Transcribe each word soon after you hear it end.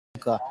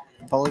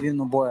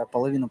половину боя,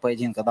 половину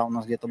поединка, да, у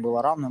нас где-то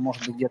было равно,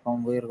 может быть, где-то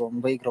он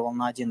выигрывал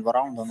на 1-2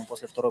 раунда, но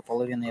после второй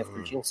половины я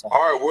включился. All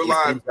right, we're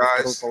live,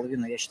 guys. Вторую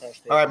половину я считаю,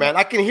 что... All right, man,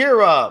 I can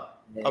hear,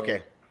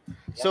 okay.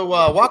 So,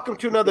 welcome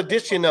to another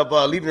edition of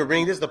Leaving the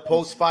Ring. This is the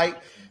post-fight.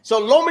 So,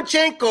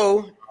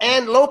 Lomachenko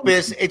and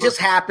Lopez, it just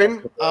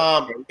happened.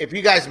 If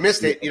you guys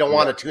missed it, you don't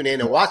want to tune in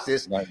and watch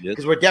this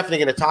because we're definitely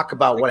going to talk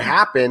about what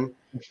happened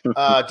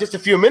just a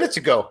few minutes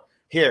ago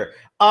here.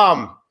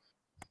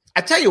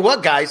 I tell you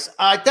what, guys,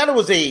 I thought it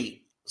was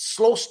a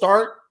slow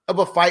start of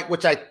a fight,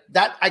 which I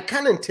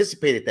kind of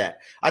anticipated that.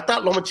 I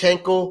thought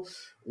Lomachenko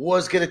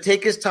was going to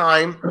take his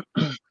time,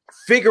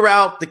 figure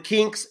out the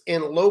kinks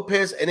in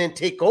Lopez, and then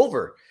take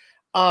over.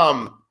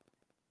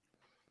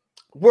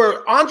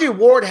 Where Andre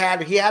Ward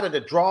had it a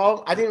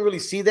draw, I didn't really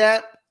see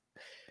that.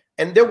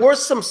 And there were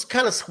some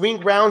kind of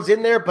swing rounds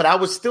in there, but I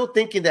was still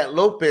thinking that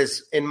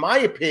Lopez, in my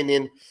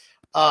opinion,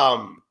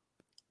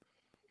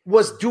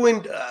 was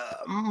doing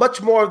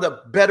much more of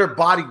the better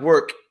body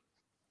work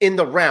in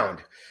the round,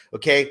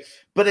 okay?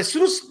 But as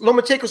soon as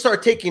Lomachenko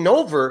started taking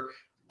over,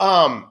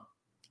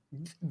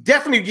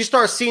 definitely you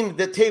start seeing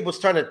the tables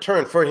starting to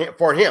turn for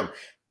him.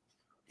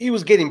 He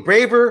was getting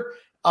braver.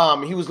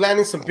 He was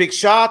landing some big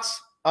shots.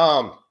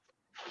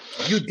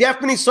 You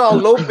definitely saw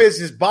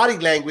Lopez's body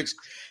language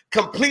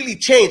completely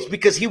change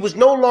because he was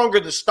no longer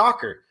the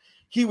stalker.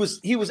 He was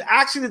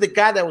actually the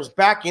guy that was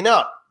backing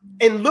up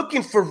and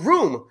looking for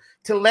room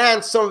to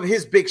land some of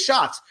his big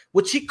shots,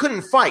 which he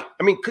couldn't fight.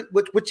 I mean,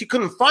 which he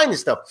couldn't find and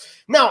stuff.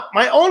 Now,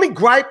 my only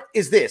gripe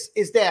is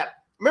that,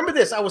 remember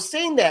this, I was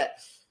saying that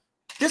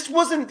this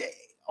wasn't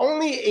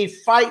only a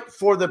fight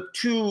for the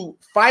two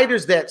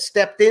fighters that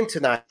stepped in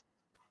tonight.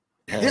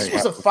 This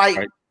was a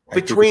fight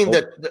between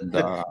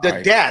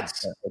the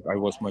dads. I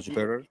was much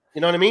better. You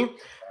know what I mean?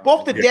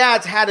 Both the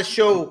dads had to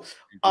show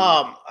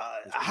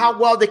how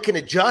well they can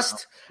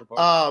adjust,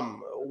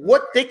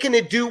 what they can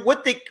do,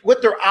 what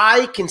their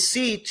eye can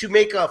see to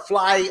make a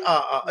fly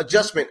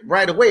adjustment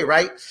right away,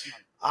 right?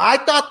 I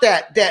thought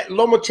that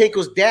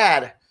Lomachenko's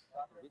dad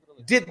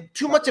did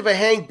too much of a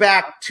hang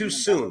back too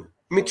soon.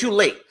 I mean, too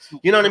late.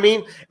 You know what I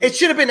mean? It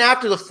should have been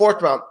after the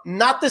fourth round,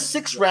 not the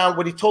sixth round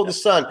when he told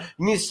his son,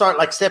 you need to start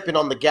like stepping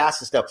on the gas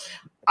and stuff.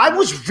 I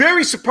was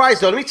very surprised,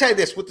 though. Let me tell you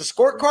this. With the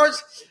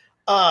scorecards,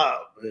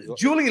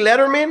 Julie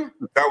Letterman.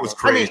 That was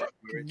crazy. I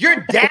mean, your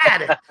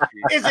dad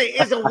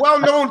is a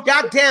well-known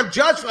goddamn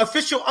judge,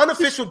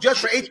 unofficial judge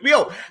for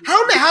HBO.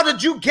 How in the hell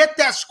did you get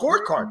that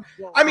scorecard?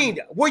 I mean,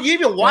 were you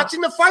even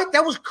watching the fight?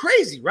 That was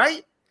crazy,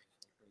 right?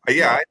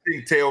 Yeah, I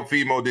think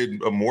Teofimo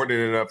did more than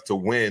enough to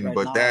win,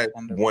 but that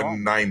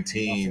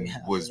 119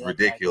 was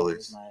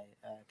ridiculous.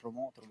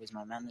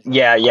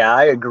 Yeah,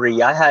 I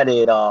agree. I had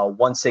it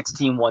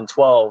 116,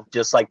 112,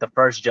 just like the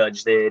first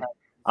judge did.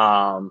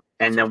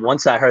 And then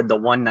once I heard the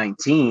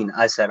 119,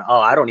 I said, "Oh,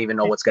 I don't even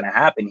know what's going to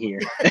happen here."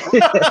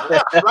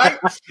 Right?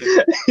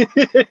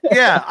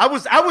 Yeah, I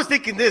was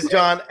thinking this,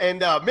 John,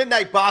 and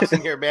Midnight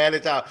Boxing here, man.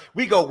 It's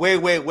we go way,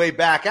 way, way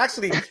back.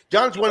 Actually,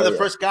 John's one of the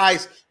first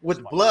guys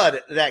with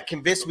blood that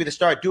convinced me to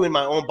start doing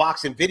my own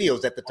boxing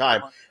videos at the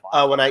time.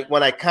 When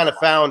I kind of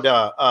found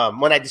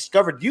when I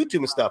discovered YouTube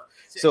and stuff.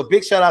 So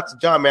big shout out to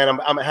John,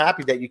 man. I'm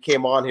happy that you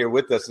came on here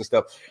with us and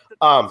stuff.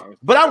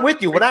 But I'm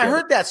with you. When I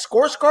heard that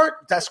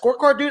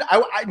scorecard, dude,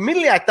 I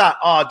immediately thought,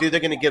 oh, dude,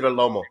 they're gonna give it a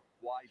Lomo.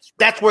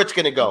 That's where it's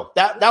gonna go.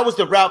 That was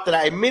the route that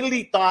I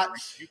immediately thought.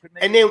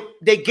 And then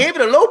they gave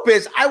it a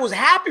Lopez. I was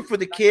happy for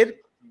the kid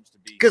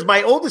because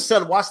my oldest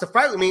son watched the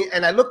fight with me,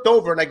 and I looked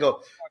over and I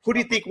go, "Who do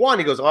you think won?"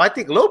 He goes, "Oh, I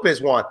think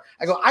Lopez won."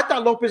 I go, "I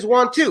thought Lopez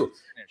won too."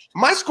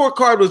 My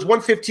scorecard was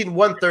 115,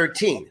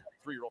 113.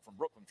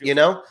 You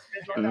know,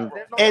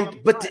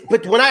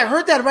 but when I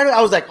heard that right away,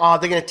 I was like, "Oh,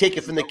 they're gonna take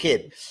it from the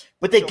kid."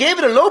 But they gave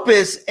it to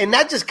Lopez, and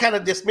that just kind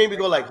of made me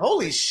go like,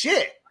 "Holy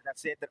shit!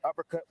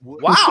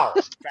 Wow,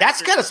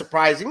 that's kind of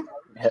surprising."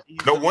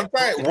 No, once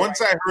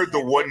I heard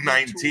the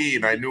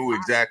 119, I knew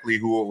exactly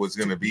who it was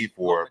going to be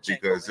for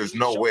because there's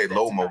no way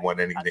Loma won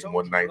anything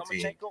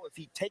 119.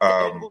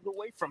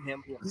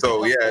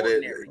 So yeah,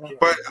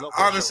 but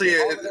honestly,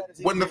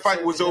 when the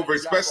fight was over,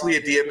 especially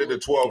at the end of the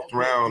 12th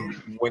round,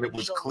 when it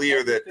was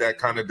clear that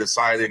kind of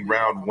deciding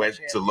round went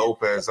to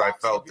Lopez, I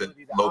felt that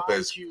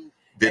Lopez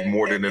did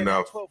more than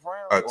enough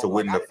to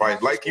win the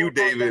fight. Like you,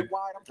 David,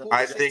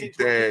 I think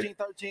that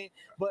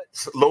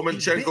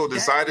Lomachenko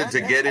decided to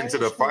get into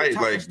the fight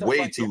like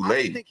way too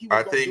late.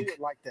 I think,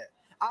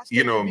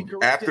 you know,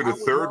 after the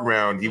third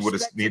round, he would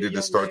have needed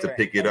to start to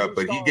pick it up,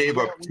 but he gave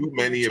up too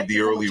many of the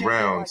early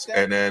rounds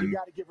and then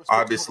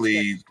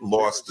obviously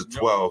lost the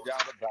 12th.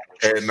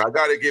 And I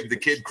got to give the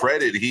kid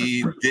credit.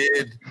 He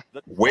did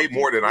way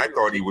more than I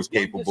thought he was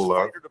capable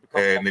of.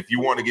 And if you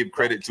want to give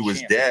credit to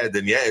his dad,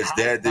 then yeah, his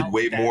dad did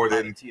way more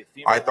than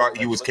I thought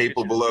he was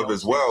capable of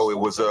as well. It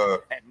was a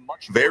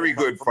very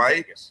good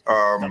fight,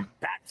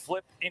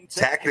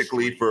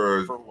 tactically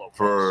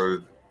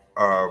for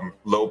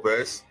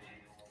Lopez.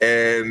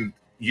 And,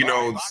 you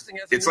know,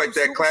 it's like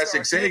that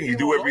classic saying, you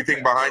do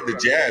everything behind the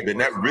jab, and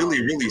that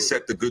really, really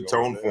set the good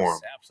tone for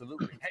him.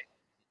 Absolutely. Hey,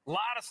 A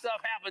lot of stuff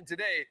happened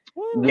today.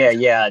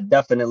 Yeah,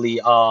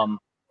 definitely.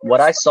 What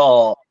I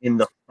saw in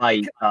the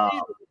fight,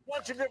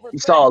 you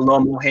saw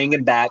Lomo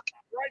hanging back,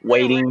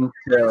 waiting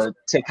to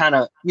kind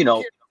of,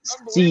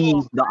 see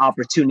the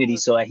opportunity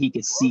so that he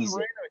could seize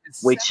it,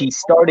 which he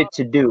started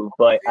to do.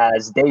 But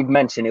as Dave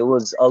mentioned, it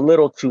was a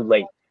little too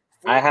late.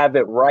 I have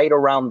it right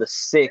around the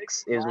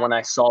 6 is when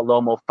I saw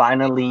Lomo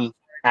finally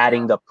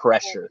adding the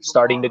pressure,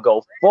 starting to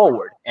go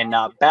forward and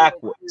not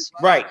backwards.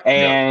 Right.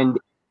 And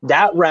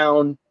that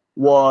round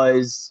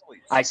was,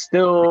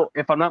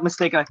 if I'm not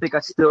mistaken, I think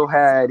I still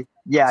had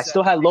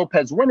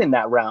Lopez winning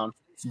that round,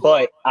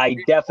 but I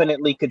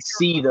definitely could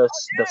see the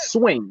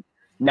swing.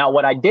 Now,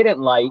 what I didn't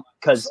like,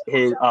 because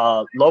his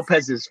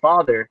Lopez's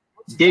father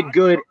did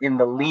good in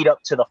the lead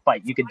up to the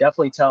fight. You could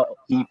definitely tell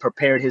he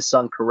prepared his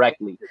son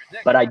correctly,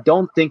 but I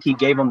don't think he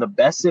gave him the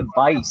best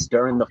advice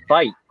during the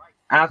fight.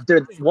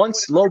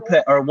 Once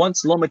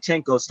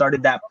Lomachenko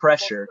started that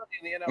pressure,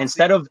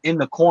 instead of in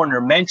the corner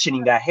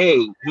mentioning that,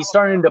 hey, he's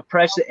starting to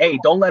pressure, hey,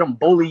 don't let him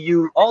bully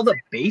you, all the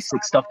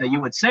basic stuff that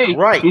you would say.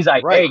 Right. He's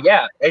like, hey,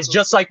 yeah, it's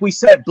just like we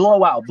said,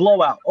 blowout.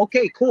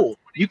 Okay, cool.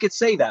 You could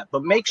say that,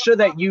 but make sure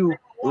that you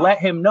let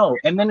him know.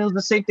 And then it was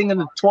the same thing in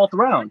the 12th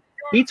round.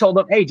 He told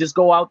him, hey, just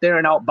go out there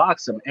and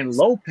outbox him. And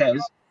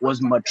Lopez was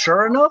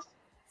mature enough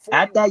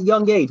at that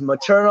young age,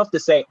 to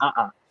say,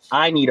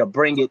 I need to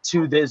bring it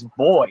to this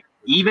boy.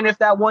 Even if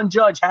that one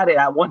judge had it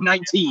at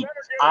 119,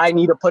 I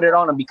need to put it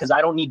on him because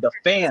I don't need the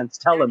fans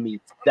telling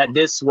me that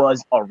this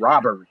was a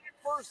robbery,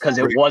 because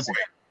it wasn't.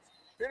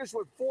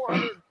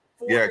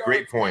 Yeah,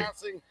 great point.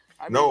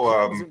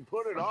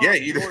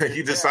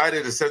 He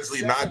decided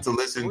essentially not to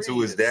listen to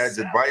his dad's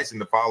advice and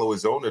to follow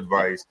his own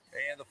advice.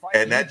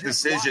 And that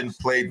decision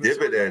played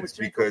dividends,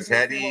 because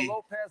had he,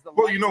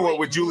 you know what,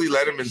 with Julie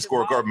Letterman's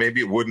scorecard, maybe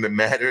it wouldn't have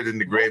mattered in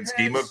the grand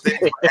scheme of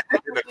things.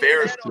 In a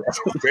fair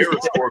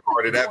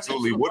scorecard, it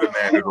absolutely would have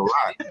mattered a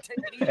lot.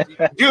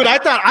 Dude, I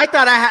thought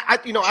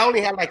I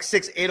only had like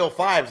 6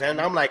 805s, and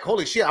I'm like,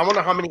 holy shit, I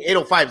wonder how many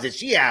 805s did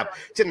she have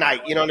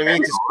tonight? You know what I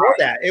mean? To score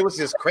that, it was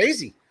just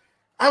crazy.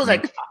 I was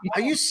like,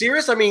 are you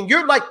serious? I mean,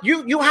 you're like,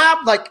 you have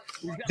like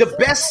the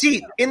best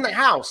seat in the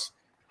house.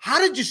 How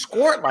did you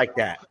score it like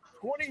that?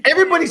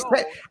 Everybody's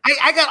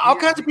I got all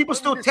kinds of people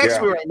still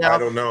text me right now. I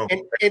don't know.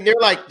 And they're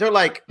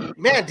like,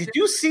 man, did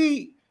you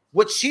see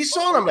what she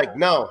saw? And I'm like,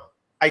 no,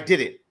 I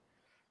didn't.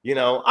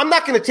 I'm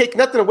not going to take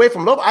nothing away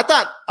from Lopez. I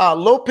thought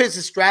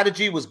Lopez's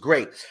strategy was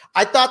great.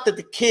 I thought that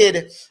the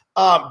kid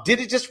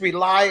didn't just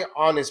rely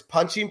on his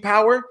punching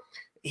power.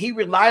 He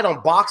relied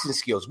on boxing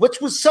skills, which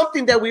was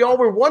something that we all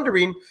were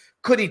wondering,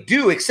 could he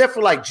do, except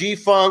for like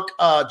G-Funk,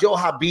 Joe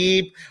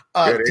Habib,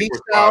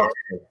 D-Style.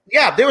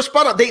 Yeah, they were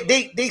spot on.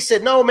 They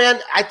said, no, man,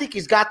 I think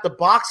he's got the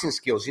boxing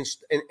skills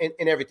and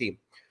everything.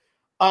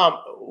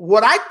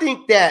 What I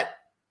think that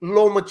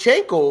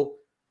Lomachenko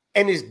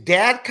and his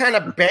dad kind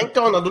of banked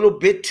on a little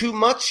bit too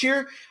much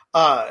here,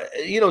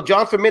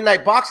 John from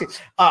Midnight Boxing.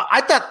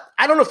 I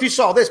don't know if you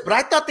saw this, but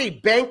I thought they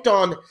banked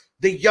on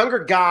the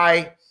younger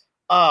guy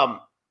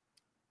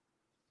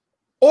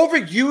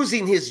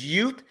overusing his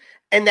youth,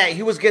 and that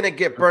he was going to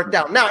get burnt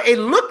out. Now, it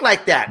looked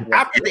like that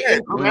after the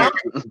end round.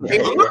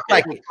 It looked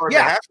like it.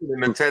 Yeah.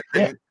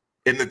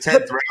 In the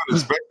 10th round,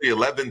 especially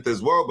 11th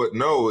as well, but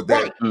no.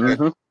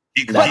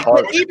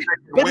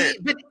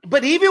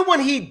 But even when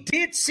he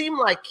did seem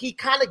like he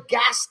kind of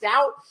gassed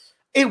out,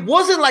 it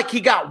wasn't like he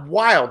got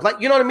wild.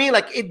 Like, you know what I mean?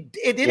 Like, it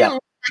didn't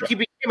look like he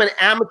became an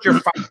amateur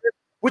fighter,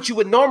 which you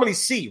would normally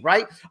see,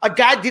 right? A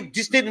guy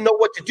just didn't know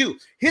what to do.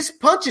 His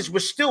punches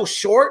were still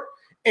short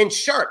and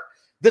sharp.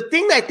 The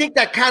thing that I think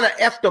that kind of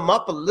effed him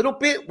up a little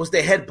bit was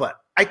the headbutt.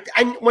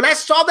 When I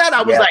saw that,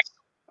 I was like,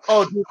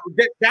 oh, dude,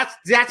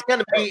 that's going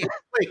to be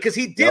 – because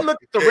he did look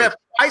at the ref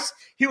twice.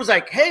 He was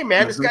like, hey,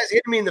 man, this guy's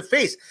hitting me in the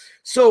face.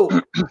 So,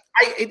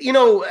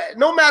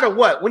 no matter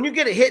what, when you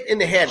get a hit in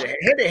the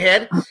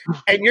head,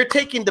 and you're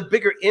taking the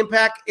bigger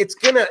impact, it's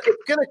gonna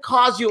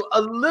cause you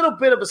a little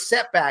bit of a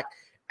setback.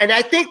 And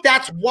I think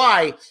that's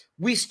why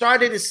we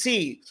started to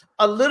see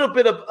a little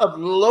bit of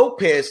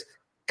Lopez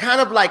kind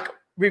of like –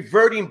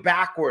 reverting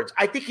backwards.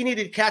 I think he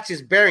needed to catch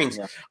his bearings.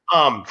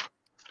 Yeah.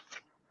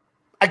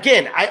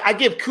 Again, I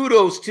give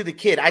kudos to the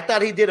kid. I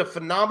thought he did a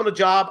phenomenal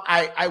job.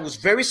 I was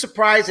very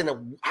surprised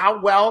in how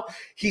well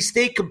he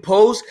stayed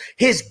composed.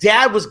 His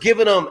dad was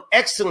giving him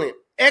excellent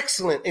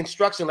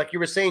instruction, like you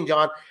were saying,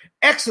 John.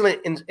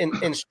 Excellent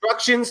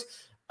instructions.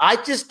 I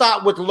just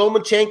thought with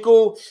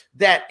Lomachenko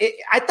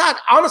I thought,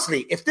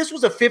 honestly, if this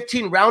was a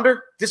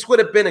 15-rounder, this would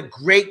have been a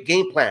great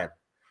game plan.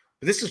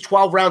 But this is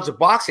 12 rounds of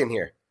boxing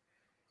here.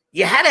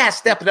 You had to have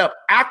stepped it up.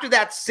 After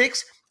that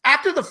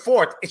after the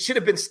 4th, it should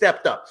have been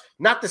stepped up,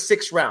 not the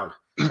 6th round.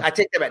 I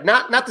take that back.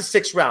 Not the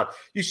 6th round.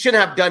 You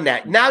shouldn't have done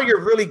that. Now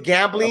you're really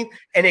gambling,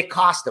 and it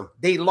cost them.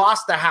 They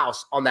lost the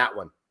house on that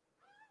one.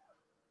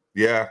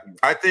 Yeah.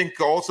 I think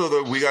also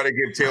that we got to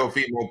give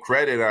Teofimo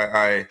credit.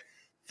 I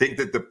think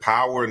that the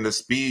power and the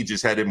speed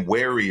just had him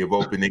wary of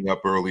opening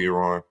up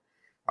earlier on.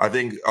 I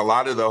think a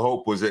lot of the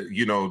hope was that,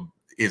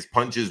 his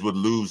punches would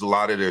lose a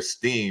lot of their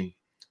steam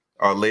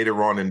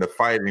later on in the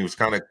fight, and he was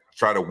kind of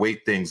try to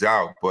wait things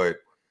out. But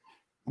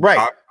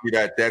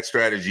obviously that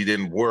strategy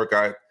didn't work.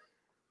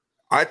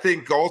 I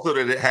think also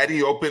that had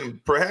he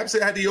opened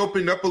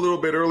up a little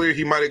bit earlier,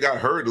 he might have got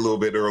hurt a little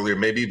bit earlier,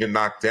 maybe even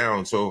knocked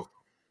down. So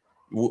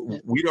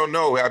we don't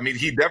know. I mean,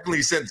 he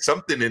definitely sent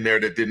something in there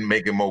that didn't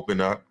make him open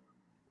up.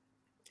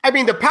 I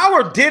mean, the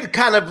power did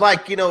kind of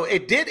like,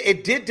 it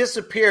did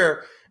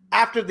disappear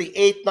after the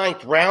 8th,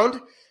 9th round.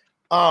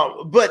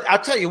 But I'll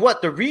tell you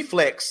what, the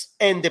reflex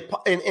and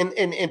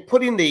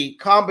putting the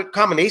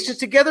combinations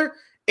together,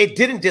 it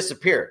didn't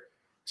disappear.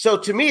 So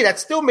to me, that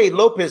still made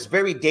Lopez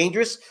very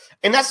dangerous.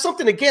 And that's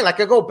something, again, like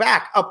I go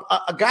back,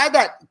 a guy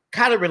that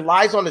kind of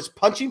relies on his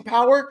punching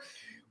power,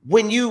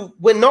 when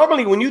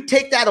normally when you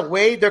take that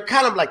away, they're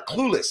kind of like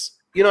clueless.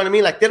 You know what I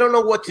mean? Like they don't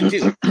know what to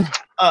do.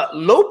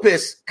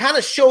 Lopez kind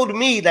of showed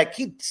me like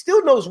he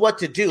still knows what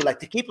to do, like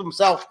to keep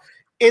himself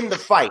in the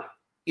fight,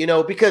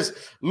 because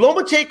when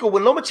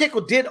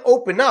Lomachenko did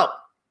open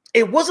up,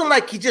 it wasn't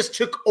like he just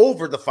took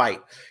over the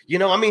fight. He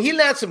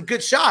landed some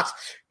good shots,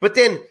 but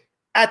then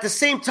at the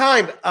same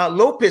time,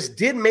 Lopez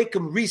did make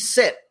him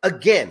reset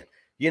again.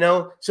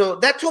 So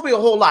that told me a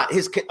whole lot.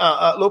 His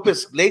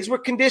Lopez's legs were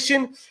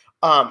conditioned,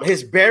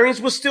 his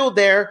bearings were still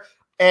there,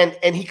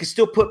 and he could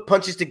still put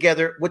punches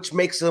together, which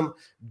makes him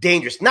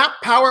dangerous. Not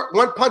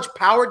one punch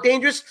power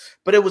dangerous,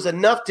 but it was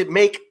enough to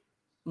make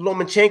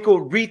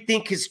Lomachenko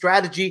rethink his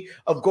strategy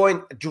of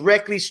going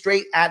directly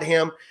straight at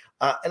him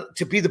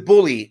to be the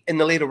bully in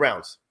the later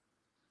rounds.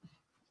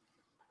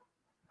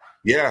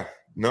 Yeah,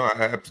 no,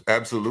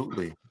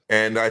 absolutely.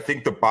 And I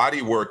think the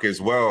body work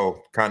as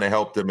well kind of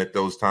helped him at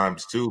those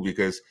times too,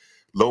 because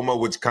Loma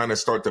would kind of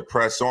start to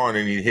press on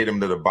and he'd hit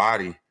him to the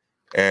body.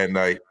 And,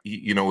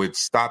 it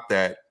stopped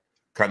that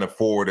kind of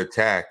forward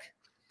attack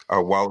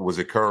while it was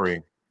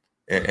occurring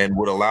and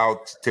would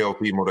allow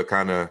Teofimo to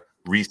kind of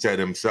reset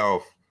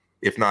himself,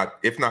 if not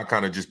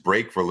kind of just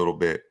break for a little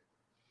bit.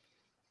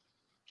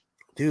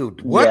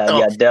 Dude,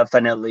 yeah,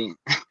 definitely.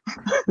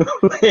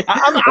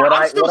 I'm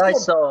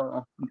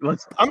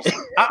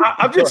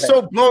just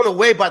so blown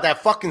away by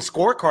that fucking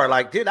scorecard.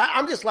 Like, dude,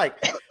 I'm just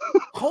like,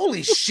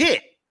 holy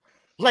shit.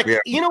 Like,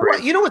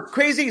 what? You know what's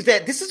crazy is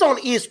that this is on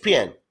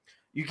ESPN.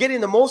 You're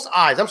getting the most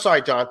eyes. I'm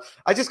sorry, John.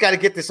 I just got to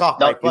get this off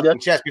my fucking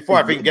chest before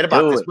I forget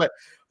about this. But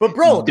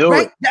bro,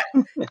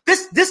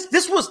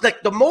 this was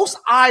like the most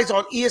eyes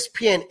on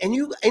ESPN.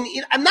 And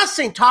I'm not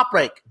saying Top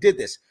Rank did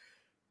this,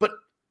 but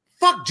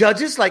fuck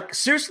judges. Like,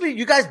 seriously,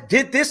 you guys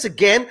did this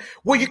again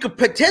where you could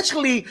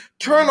potentially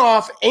turn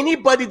off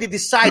anybody that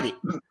decided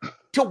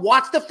to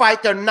watch the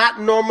fight. They're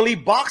not normally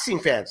boxing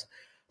fans.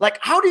 Like,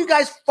 how do you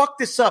guys fuck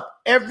this up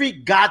every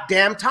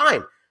goddamn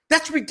time?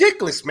 That's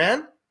ridiculous,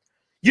 man.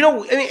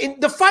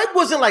 The fight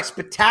wasn't like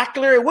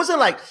spectacular. It wasn't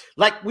like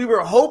we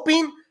were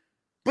hoping,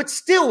 but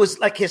still was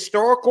like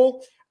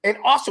historical. And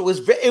also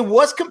it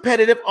was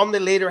competitive on the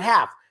later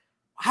half.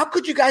 How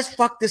could you guys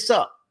fuck this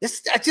up?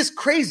 That's just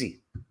crazy.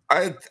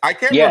 I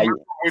can't remember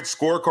which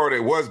scorecard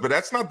it was, but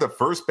that's not the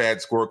first bad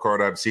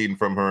scorecard I've seen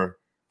from her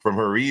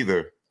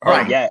either.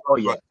 Right. Yeah. Oh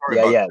yeah.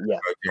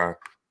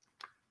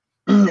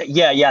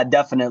 Yeah,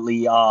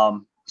 definitely.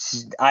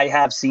 I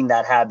have seen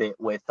that habit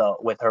with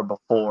her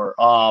before.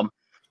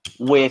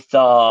 With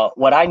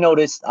what I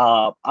noticed,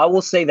 I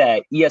will say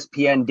that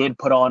ESPN did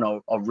put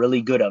on a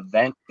really good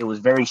event. It was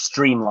very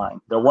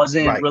streamlined. There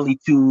wasn't really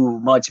too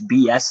much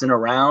BSing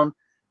around.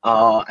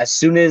 As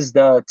soon as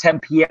the 10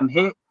 p.m.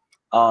 hit,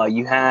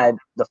 you had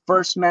the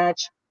first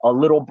match, a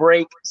little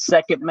break,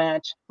 second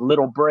match,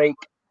 little break,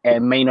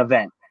 and main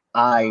event.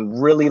 I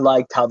really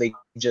liked how they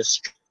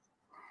just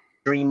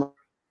streamlined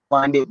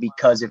it,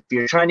 because if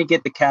you're trying to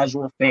get the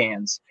casual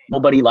fans,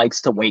 nobody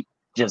likes to wait.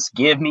 Just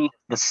give me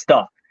the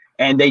stuff.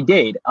 And they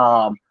did.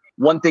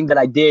 One thing that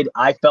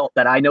I felt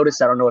that I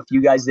noticed, I don't know if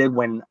you guys did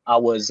when I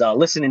was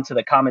listening to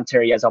the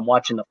commentary as I'm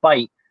watching the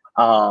fight,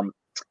 you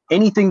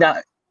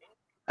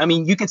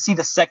could see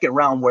the second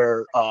round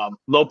where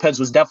Lopez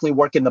was definitely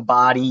working the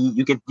body.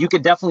 You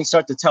could definitely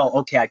start to tell,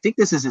 okay, I think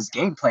this is his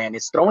game plan.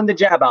 It's throwing the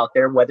jab out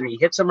there, whether he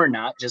hits him or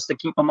not, just to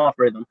keep him off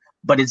rhythm.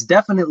 But it's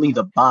definitely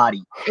the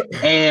body.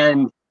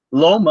 And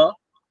Loma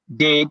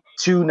did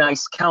 2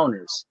 nice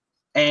counters.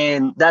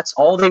 And that's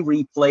all they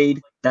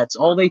replayed. That's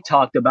all they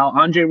talked about.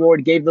 Andre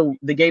Ward gave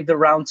the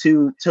round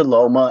to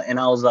Loma, and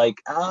I was like,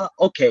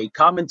 okay,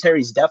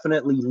 commentary's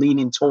definitely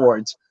leaning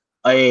towards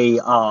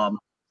or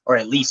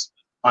at least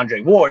Andre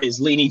Ward is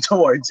leaning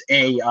towards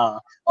a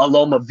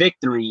Loma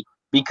victory,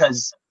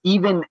 because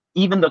even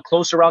the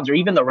closer rounds, or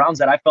even the rounds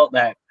that I felt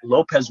that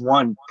Lopez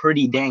won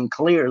pretty dang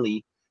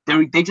clearly,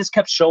 they just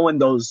kept showing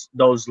those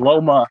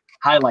Loma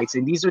highlights,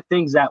 and these are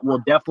things that will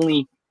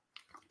definitely,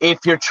 if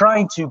you're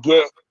trying to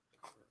get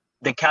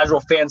the casual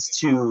fans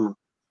to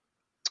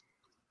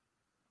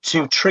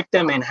trick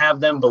them and have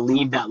them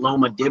believe that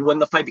Loma did win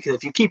the fight, because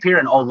if you keep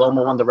hearing, oh,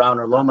 Loma won the round,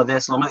 or Loma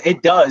this, Loma,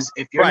 it does.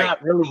 If you're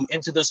not really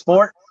into the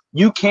sport,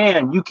 you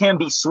can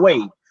be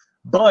swayed,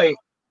 but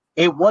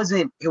it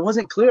wasn't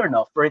clear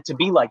enough for it to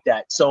be like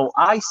that. So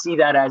I see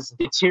that as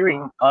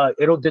deterring.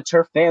 It'll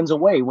deter fans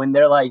away when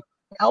they're like,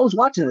 I was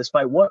watching this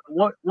fight. What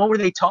were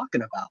they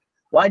talking about?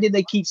 why did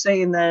they keep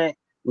saying that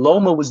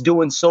Loma was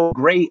doing so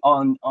great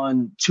on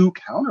 2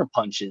 counter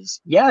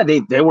punches? Yeah,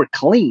 they were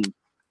clean,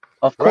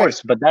 of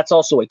course, but that's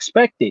also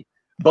expected.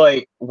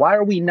 But why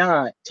are we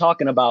not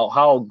talking about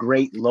how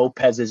great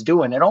Lopez is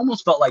doing? It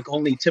almost felt like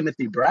only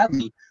Timothy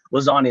Bradley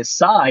was on his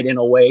side in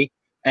a way.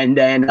 And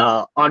then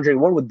Andre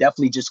Ward would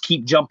definitely just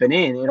keep jumping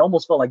in. It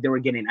almost felt like they were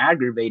getting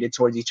aggravated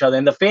towards each other.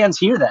 And the fans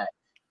hear that.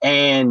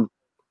 And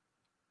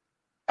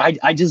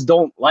I just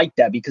don't like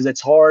that, because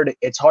it's hard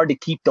to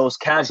keep those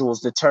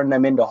casuals, to turn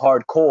them into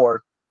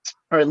hardcore,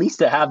 or at least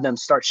to have them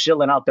start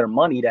shilling out their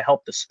money to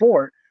help the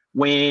sport,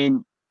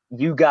 when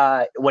you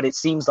got what it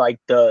seems like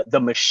the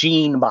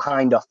machine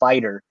behind a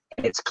fighter.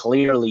 It's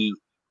clearly,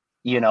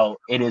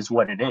 it is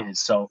what it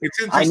is. So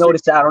I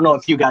noticed that. I don't know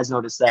if you guys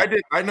noticed that.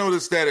 I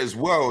noticed that as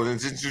well. And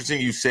it's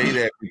interesting you say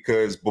that,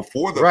 because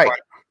before the fight,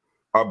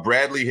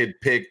 Bradley had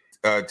picked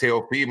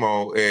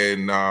Teofimo,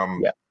 and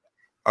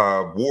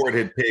Ward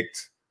had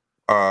picked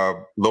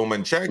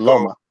Lomachenko.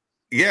 Loma.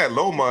 Yeah,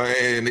 Loma.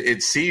 And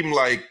it seemed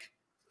like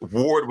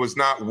Ward was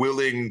not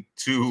willing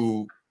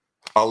to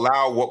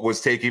allow what was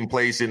taking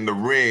place in the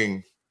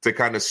ring to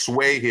kind of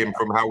sway him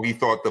from how he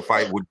thought the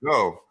fight would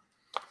go.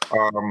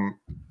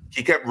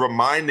 He kept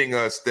reminding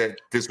us that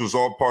this was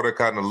all part of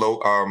kind of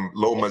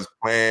Loma's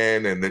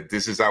plan, and that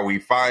this is how he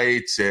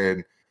fights.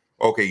 And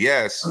okay,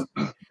 yes,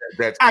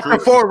 that's after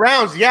true. 4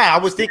 rounds. Yeah, I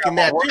was thinking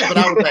that too, but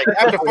I was like,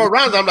 after 4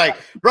 rounds, I'm like,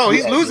 bro,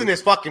 he's losing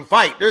this fucking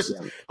fight. There's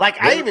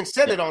I even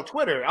said it on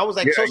Twitter. I was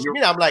like, social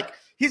media. I'm like,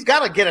 he's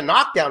got to get a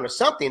knockdown or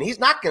something. He's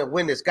not going to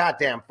win this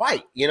goddamn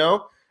fight,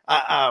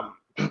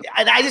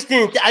 I just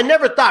didn't. I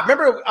never thought.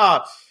 Remember,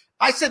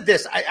 I said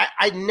this.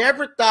 I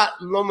never thought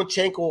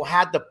Lomachenko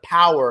had the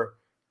power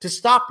to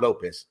stop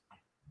Lopez.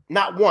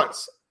 Not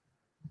once.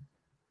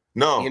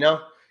 No. You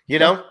know.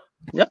 Yep.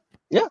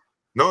 Yeah.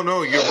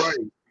 No, you're right.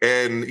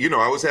 And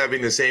I was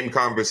having the same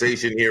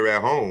conversation here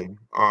at home.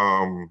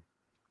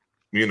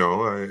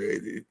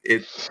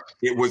 It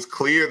was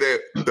clear that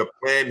the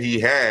plan he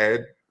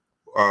had,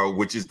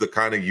 which is the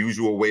kind of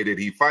usual way that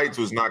he fights,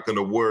 was not going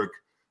to work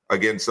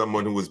against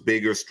someone who was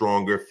bigger,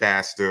 stronger,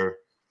 faster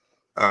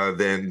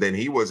than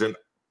he was, and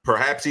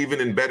perhaps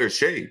even in better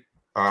shape.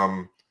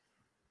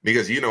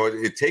 Because,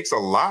 it takes a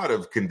lot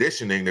of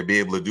conditioning to be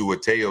able to do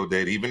what Teo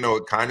did. Even though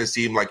it kind of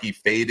seemed like he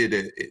faded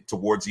it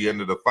towards the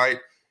end of the fight,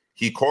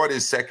 he caught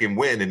his second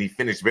win, and he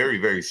finished very,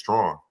 very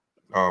strong.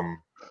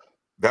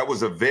 That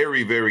was a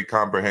very, very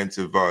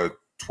comprehensive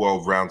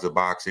 12 rounds of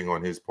boxing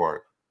on his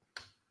part.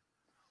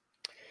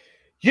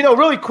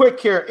 Really quick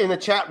here in the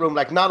chat room,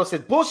 like Nado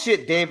said,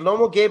 bullshit, Dave.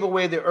 Lomo gave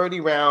away the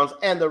early rounds,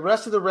 and the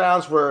rest of the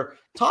rounds were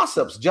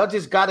toss-ups.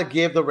 Judges got to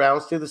give the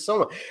rounds to the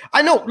Soma.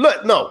 I know.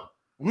 Look, no,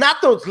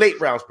 not those late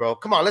rounds, bro.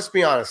 Come on, let's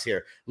be honest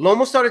here.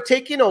 Lomo started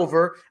taking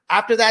over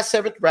after that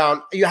 7th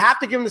round. You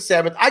have to give him the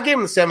 7th. I gave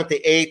him the 7th,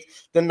 the 8th,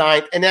 the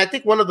 9th, and I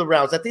think one of the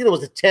rounds, I think it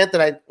was the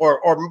 10th or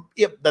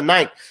the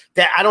 9th,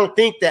 that I don't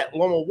think that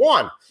Lomo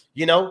won,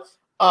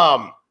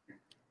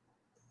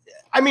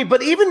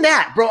 but even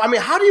that, bro,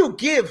 how do you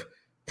give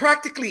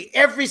practically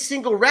every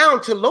single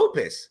round to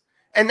Lopez?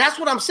 And that's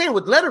what I'm saying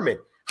with Letterman.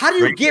 How do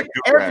you give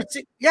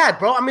everything? Yeah,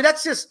 bro.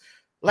 That's just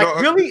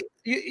really,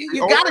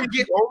 you got to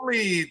get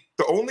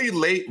the only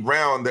late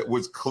round that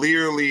was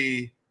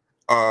clearly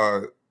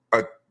a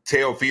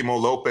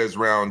Teofimo Lopez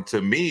round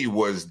to me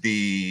was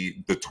the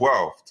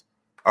 12th.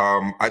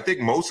 I think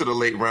most of the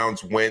late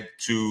rounds went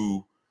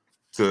to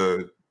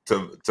Vasil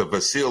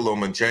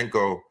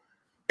Lomachenko.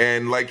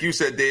 And like you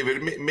said,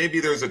 David, maybe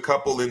there's a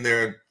couple in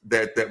there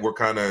that were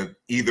kind of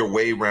either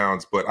way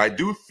rounds, but I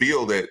do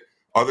feel that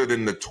other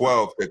than the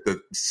 12th, that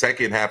the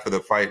second half of the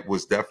fight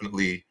was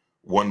definitely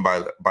won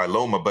by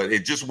Loma, but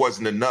it just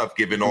wasn't enough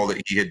given all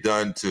that he had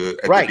done at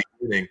the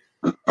beginning,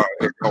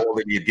 all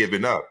that he had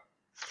given up.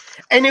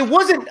 And it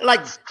wasn't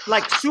like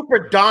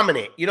super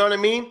dominant, you know what I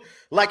mean?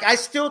 Like, I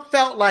still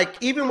felt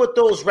like even with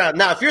those rounds,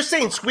 now if you're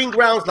saying swing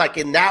rounds like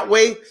in that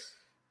way,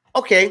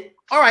 okay.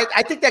 All right,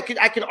 I think I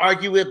can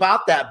argue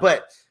about that,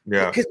 but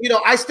because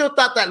I still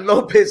thought that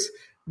Lopez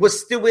was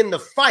still in the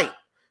fight,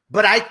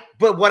 but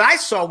what I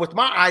saw with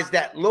my eyes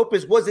that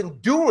Lopez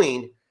wasn't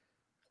doing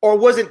or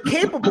wasn't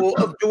capable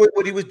of doing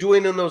what he was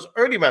doing in those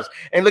early rounds.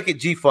 And look at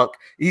G Funk,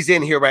 he's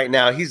in here right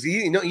now. He's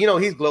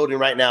he's gloating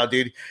right now,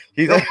 dude.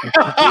 He's is he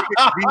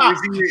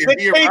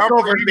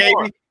takeover,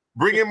 baby.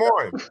 Bring him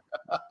on.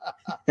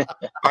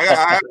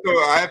 I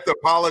have to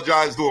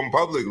apologize to him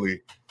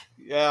publicly.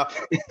 Yeah.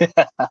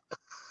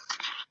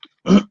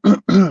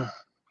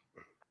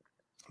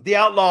 The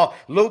Outlaw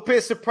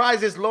Lopez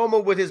surprises Loma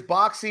with his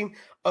boxing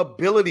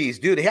abilities,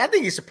 dude. I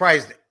think he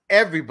surprised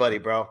everybody,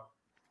 bro.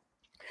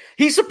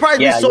 He surprised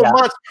me so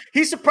much.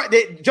 He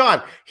surprised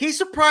John. He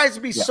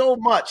surprised me so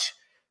much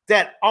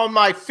that on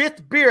my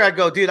 5th beer, I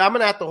go, dude, I'm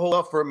gonna have to hold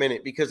up for a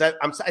minute because I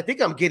think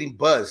I'm getting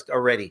buzzed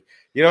already.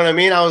 You know what I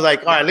mean? I was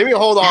like, all right, let me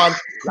hold on.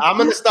 I'm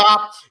gonna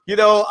stop.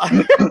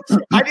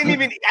 I didn't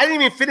even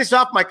finish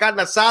off my carne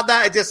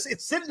asada.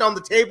 It's sitting on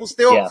the table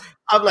still. Yeah.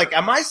 I'm like,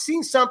 am I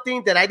seeing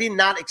something that I did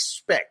not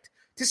expect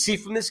to see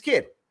from this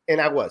kid?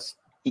 And I was.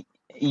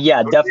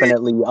 Yeah,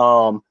 definitely.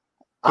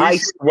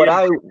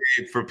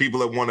 For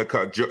people that want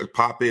to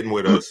pop in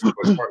with us.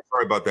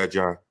 Sorry about that,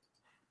 John.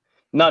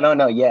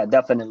 No. Yeah,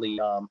 definitely.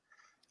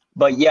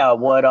 But yeah,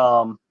 what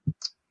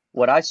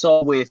I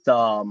saw with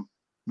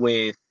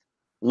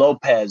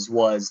Lopez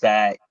was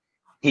that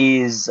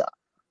his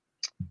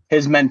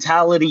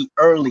mentality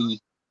early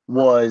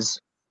was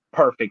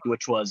perfect,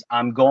 which was,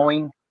 I'm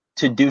going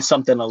to do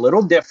something a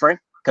little different,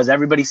 because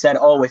everybody said,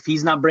 oh, if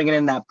he's not bringing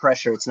in that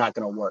pressure, it's not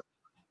going to work.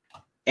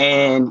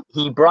 And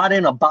he brought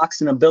in a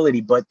boxing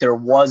ability, but there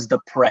was the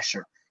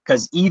pressure,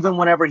 because even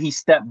whenever he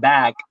stepped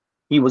back,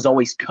 he was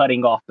always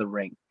cutting off the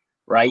ring,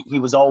 right? He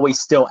was always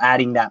still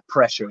adding that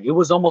pressure. It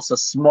was almost a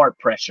smart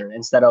pressure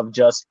instead of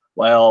just,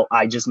 well,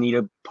 I just need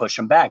to push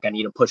him back. I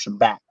need to push him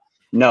back.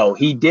 No,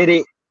 he did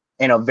it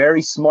in a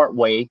very smart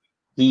way.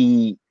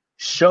 He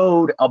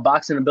showed a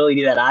boxing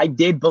ability that I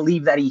did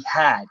believe that he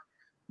had.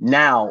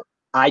 Now,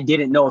 I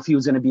didn't know if he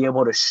was going to be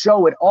able to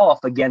show it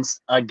off against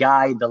a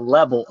guy the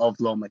level of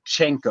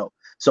Lomachenko.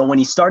 So when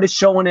he started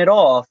showing it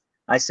off,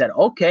 I said,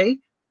 okay,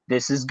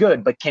 this is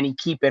good, but can he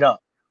keep it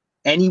up?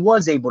 And he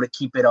was able to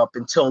keep it up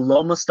until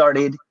Loma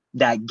started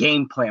that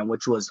game plan,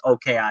 which was,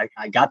 okay, I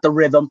got the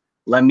rhythm.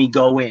 Let me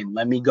go in.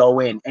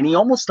 And he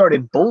almost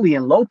started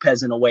bullying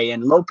Lopez in a way.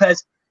 And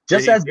Lopez,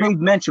 just as Dave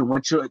mentioned,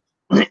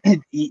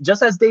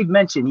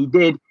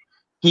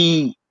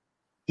 he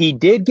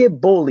did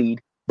get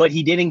bullied, but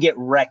he didn't get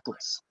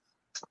reckless.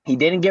 He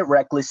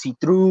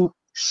threw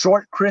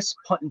short, crisp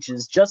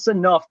punches just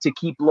enough to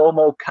keep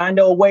Lomo kind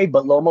of away,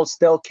 but Lomo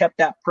still kept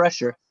that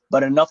pressure,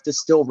 but enough to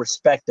still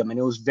respect him. And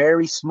it was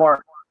very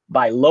smart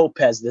by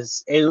Lopez.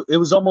 It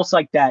was almost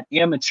like that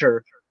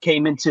amateur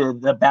came into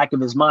the back of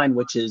his mind,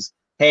 which is,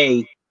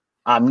 hey,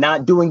 I'm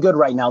not doing good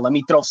right now. Let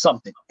me throw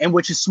something, and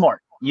which is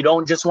smart. You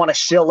don't just want to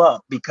shill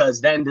up, because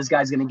then this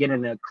guy's going to get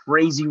in a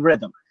crazy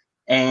rhythm.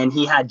 And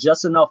he had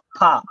just enough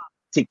pop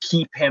to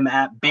keep him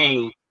at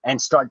bay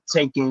and start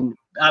taking,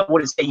 I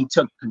wouldn't say he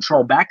took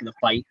control back of the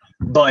fight,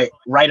 but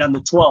right on the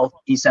 12th,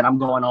 he said, I'm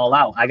going all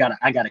out. I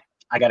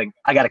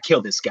gotta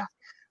kill this guy.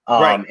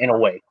 Right. In a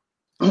way.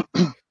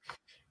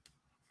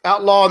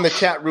 Outlaw in the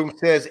chat room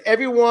says,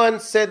 everyone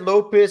said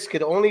Lopez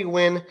could only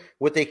win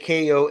with a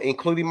KO,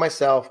 including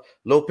myself.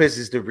 Lopez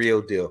is the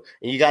real deal.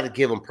 And you got to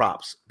give him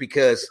props,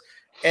 because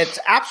it's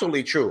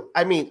absolutely true.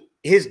 I mean,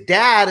 his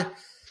dad,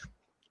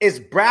 as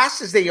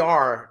brass as they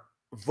are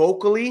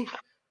vocally,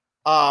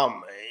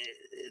 to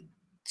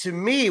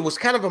me, it was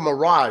kind of a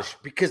mirage,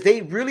 because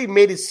they really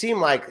made it seem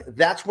like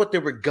that's what they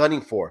were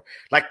gunning for.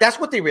 Like, that's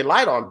what they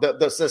relied on,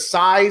 the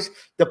size,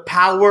 the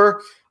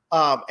power.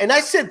 And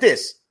I said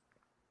this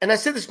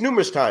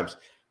numerous times.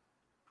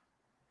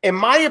 In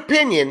my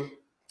opinion,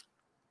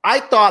 I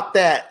thought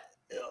that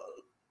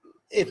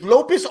if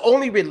Lopez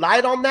only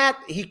relied on that,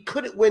 he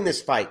couldn't win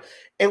this fight.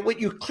 And what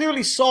you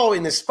clearly saw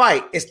in this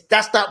fight is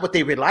that's not what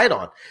they relied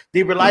on.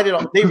 They relied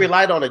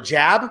on a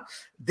jab.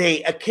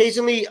 They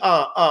occasionally,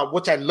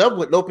 which I love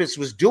what Lopez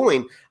was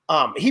doing,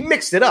 he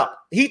mixed it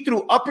up. He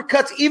threw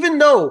uppercuts, even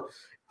though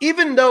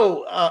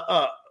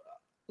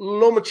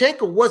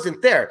Lomachenko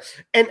wasn't there.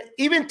 And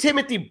even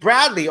Timothy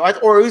Bradley,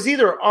 or it was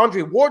either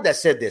Andre Ward that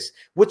said this,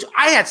 which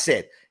I had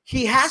said,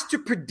 he has to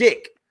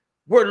predict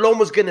where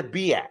Loma's going to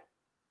be at.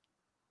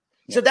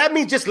 So that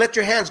means just let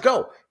your hands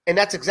go. And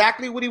that's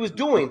exactly what he was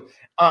doing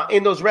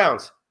in those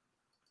rounds.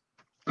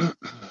 Just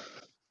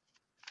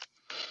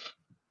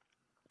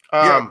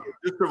a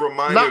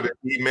reminder to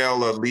email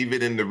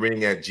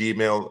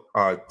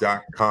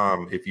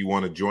leaveitinthering@gmail.com if you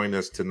want to join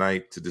us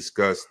tonight to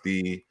discuss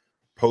the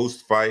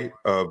post-fight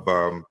of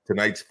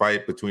tonight's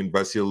fight between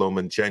Vasyl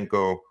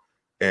Lomachenko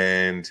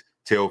and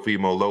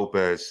Teofimo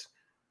Lopez,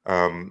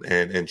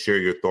 and share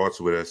your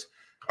thoughts with us.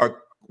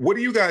 What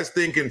do you guys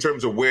think in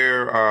terms of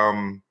where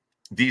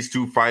these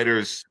two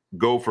fighters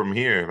go from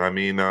here? I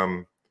mean,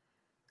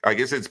 I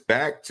guess it's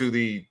back to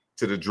the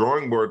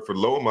drawing board for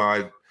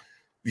Loma.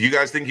 You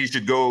guys think he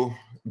should go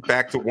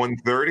back to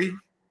 130?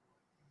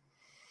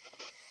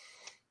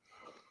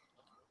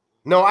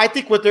 No, I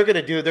think what they're going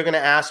to do, they're going to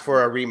ask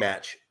for a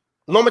rematch.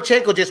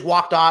 Lomachenko just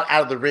walked out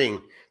of the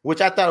ring,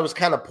 which I thought was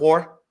kind of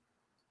poor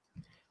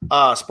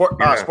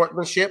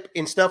sportsmanship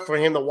and stuff for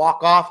him to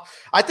walk off.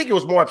 I think he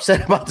was more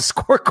upset about the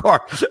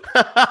scorecard.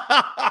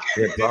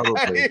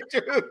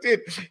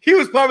 Dude, he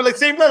was probably like,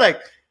 same thing, like,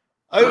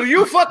 are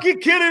you fucking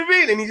kidding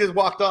me? And he just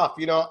walked off,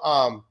 you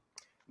know.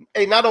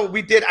 Hey,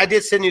 I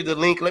did send you the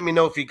link. Let me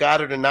know if you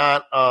got it or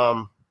not.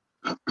 I'm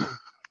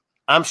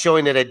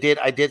showing that I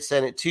did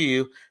send it to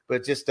you,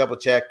 but just double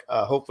check.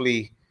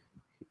 Hopefully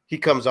he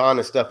comes on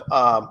and stuff.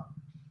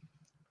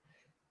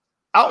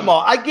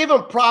 Outlaw, I give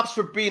him props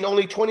for being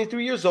only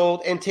 23 years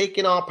old and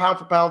taking on pound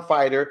for pound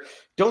fighter.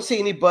 Don't see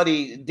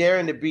anybody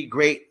daring to be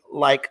great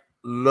like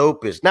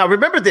Lopez. Now,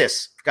 remember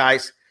this,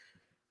 guys.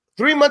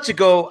 3 months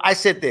ago, I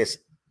said this.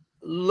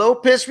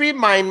 Lopez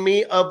remind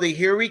me of the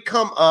Here We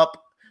Come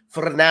Up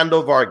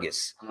Fernando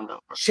Vargas,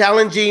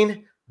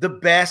 challenging the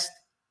best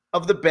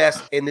of the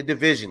best in the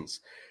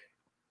divisions.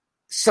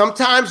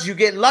 Sometimes you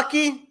get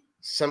lucky,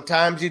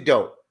 sometimes you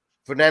don't.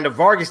 Fernando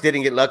Vargas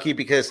didn't get lucky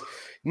because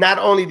not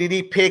only did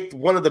he pick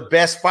one of the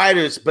best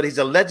fighters, but he's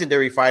a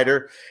legendary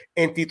fighter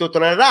in Tito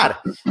Trinidad,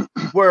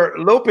 where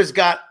Lopez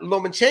got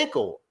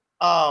Lomachenko.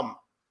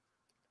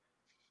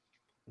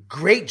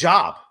 Great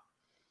job.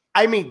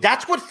 I mean,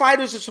 that's what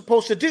fighters are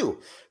supposed to do.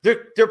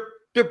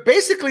 They're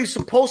basically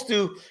supposed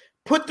to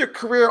put their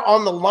career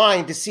on the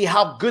line to see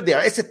how good they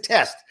are. It's a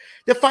test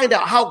to find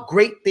out how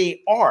great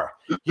they are.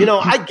 You know,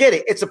 I get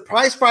it. It's a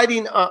prize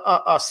fighting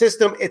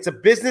system. It's a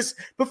business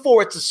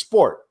before it's a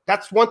sport.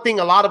 That's one thing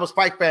a lot of us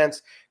fight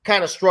fans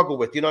kind of struggle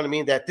with. You know what I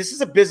mean? That this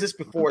is a business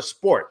before a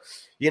sport.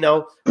 You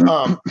know,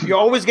 you're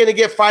always going to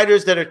get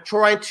fighters that are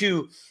trying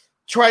to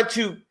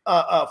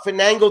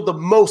finagle the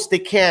most they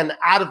can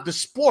out of the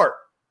sport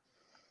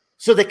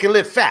so they can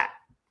live fat.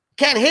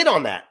 Can't hate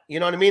on that. You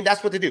know what I mean?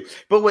 That's what they do.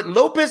 But with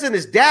Lopez and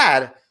his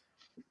dad,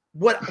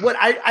 what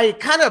I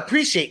kind of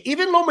appreciate,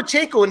 even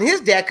Lomachenko and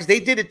his dad, because they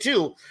did it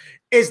too,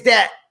 is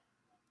that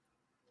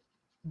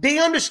they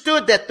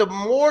understood that the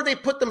more they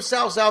put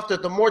themselves out there,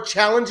 the more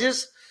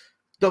challenges,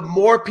 the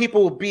more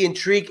people will be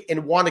intrigued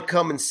and want to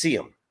come and see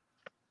them.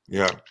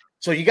 Yeah.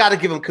 So you got to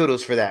give them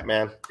kudos for that,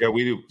 man. Yeah,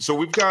 we do. So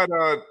we've got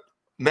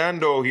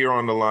Nando here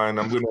on the line.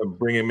 I'm going to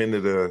bring him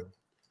into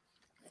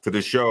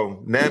the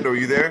show. Nando, are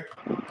you there?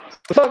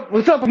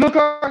 What's up,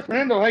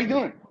 Nando? How you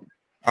doing?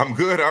 I'm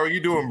good. How are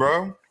you doing,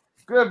 bro?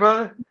 Good,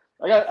 brother.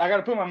 I got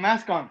to put my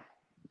mask on.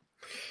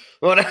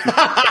 I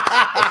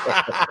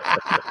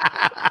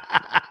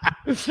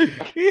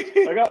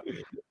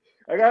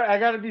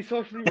got to be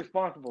socially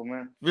responsible,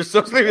 man. You're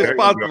socially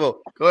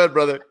responsible. Go ahead,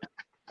 brother.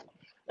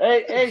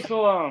 Hey,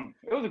 so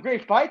it was a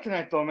great fight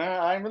tonight, though,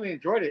 man. I really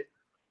enjoyed it.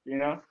 You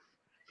know.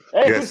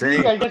 Hey, yeah, see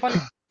you guys.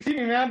 See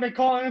me, man. I've been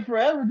calling in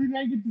forever. Didn't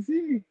I get to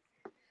see me?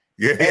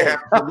 Yeah.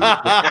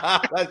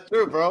 That's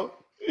true, bro.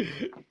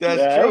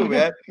 That's true,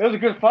 man. It was a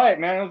good fight,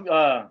 man. It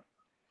was,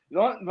 the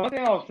only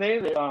thing I'll say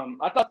is that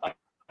I thought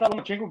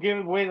Lomachenko gave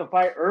away the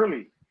fight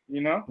early.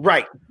 You know,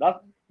 right? That's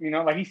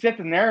like he set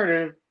the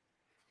narrative,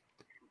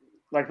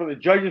 like for the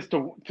judges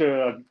to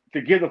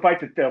give the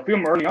fight to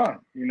Teofimo early on.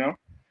 You know,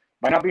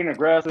 by not being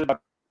aggressive, by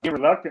being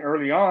reluctant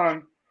early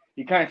on,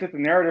 he kind of set the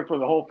narrative for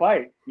the whole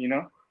fight. You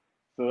know.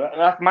 So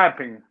that's my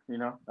opinion, you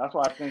know. That's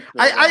why I think.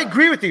 I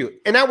agree with you,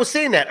 and I was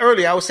saying that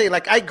earlier. I was saying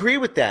I agree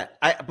with that.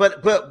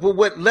 But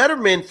what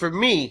Letterman, for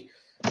me,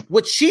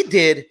 what she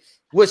did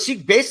was she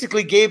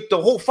basically gave the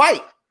whole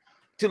fight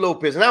to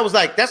Lopez, and I was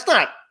like, that's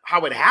not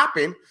how it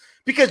happened,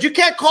 because you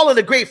can't call it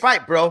a great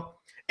fight, bro,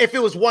 if it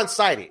was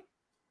one-sided.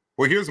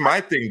 Well, here's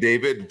my thing,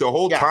 David. The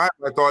whole time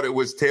I thought it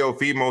was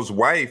Teofimo's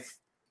wife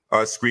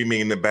screaming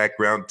in the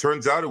background.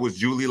 Turns out it was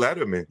Julie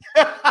Letterman.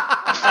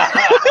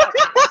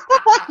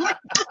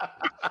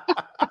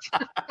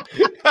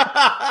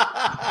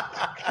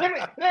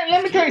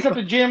 let me tell you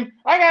something, Jim.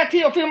 I got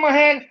Teofimo in my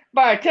hand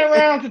by 10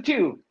 rounds to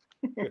 2.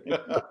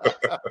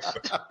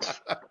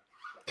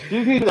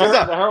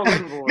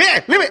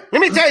 Man, let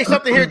me tell you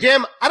something here,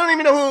 Jim. I don't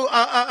even know who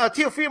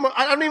Teofimo.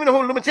 I don't even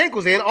know who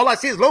Lomachenko's in. All I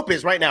see is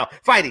Lopez right now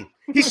fighting.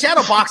 He's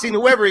shadow boxing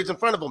whoever is in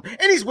front of him,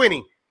 and he's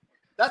winning.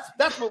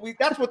 That's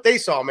what they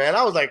saw, man.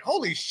 I was like,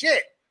 holy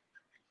shit.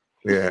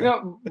 Yeah. You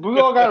know, we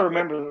all got to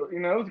remember, you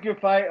know, it was a good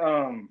fight.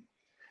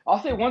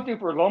 I'll say one thing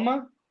for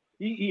Loma.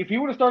 If he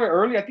would have started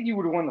early, I think he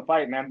would have won the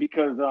fight, man,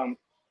 because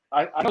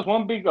I know it's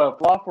one big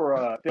flaw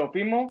for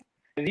Teofimo,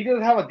 is he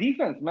doesn't have a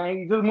defense, man.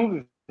 He doesn't move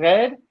his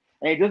head,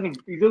 and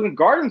he doesn't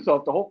guard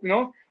himself the whole, you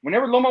know.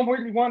 Whenever Loma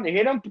really wanted to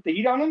hit him, put the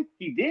heat on him,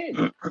 he did,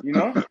 you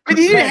know. But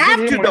he didn't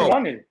have to, though.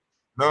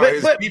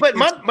 No,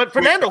 but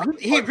Fernando,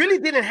 he really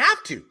didn't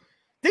have to.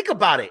 Think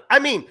about it. I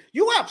mean,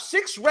 you have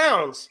 6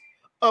 rounds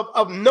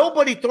of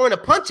nobody throwing a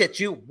punch at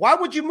you. Why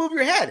would you move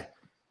your head?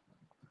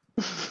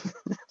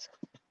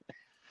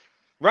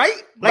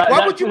 Right? Like,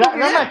 why would you move your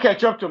head? That might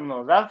catch up to him,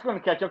 though. That's going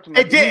to catch up to him.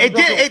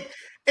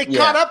 It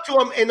caught up to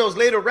him in those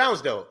later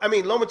rounds, though. I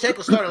mean,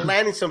 Lomachenko started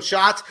landing some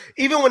shots.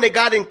 Even when they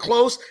got in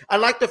close, I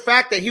like the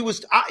fact that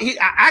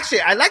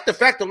I like the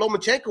fact that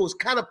Lomachenko was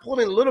kind of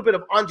pulling a little bit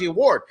of Andre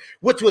Ward,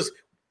 which was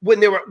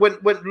when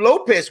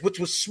Lopez, which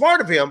was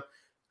smart of him,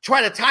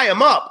 tried to tie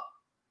him up.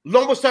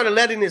 Loma started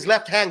letting his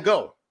left hand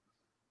go.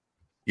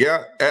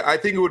 Yeah, I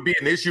think it would be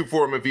an issue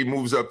for him if he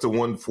moves up to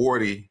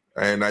 140,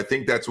 and I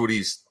think that's what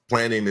he's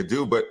planning to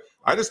do. But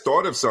I just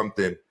thought of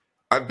something.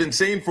 I've been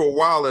saying for a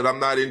while that I'm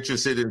not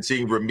interested in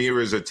seeing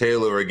Ramirez or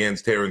Taylor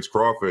against Terrence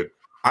Crawford.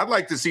 I'd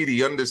like to see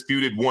the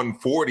undisputed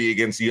 140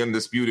 against the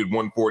undisputed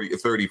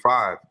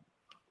 135.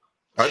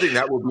 I think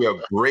that would be a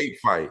great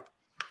fight.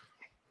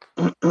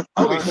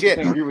 Holy shit.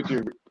 I agree with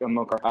you,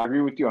 Mokar. I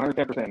agree with you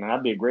 110%, man.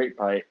 That'd be a great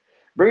fight.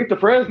 Bring it to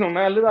Fresno,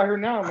 man. I live out here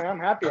now, man. I'm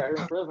happy out here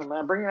in Fresno,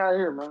 man. Bring it out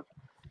here, man.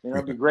 You know,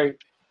 that'd be great.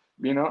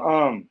 You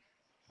know,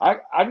 I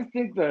just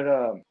think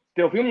that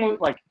Teofimo,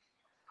 like,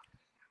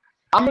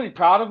 I'm really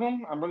proud of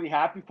him. I'm really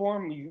happy for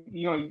him.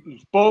 He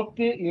spoke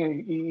it. You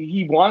know,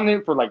 he wanted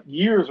it for like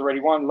years already.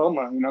 He wanted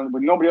Loma, you know,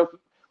 but nobody else.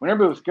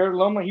 Whenever it was scared of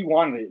Loma, he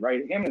wanted it,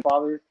 right? Him and his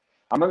father.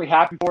 I'm really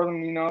happy for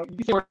them. You know, you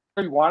can say whatever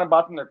you want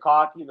about them. They're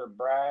cocky, they're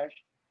brash,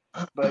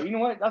 but you know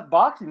what? That's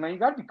boxing, man. You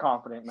got to be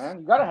confident, man.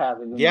 You got to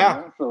have it. Yeah.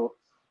 Man. So,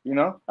 you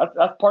know,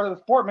 that's part of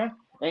the sport, man.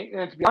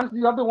 And to be honest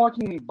with you, I've been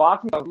watching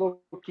boxing as a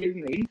little kid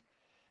in the 80s,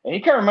 and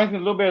he kind of reminds me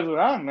a little bit of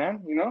Duran,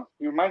 man. You know,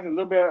 he reminds me a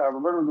little bit of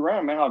Roberto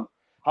Duran, man.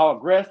 How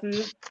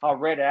aggressive, how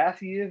red ass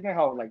he is, man.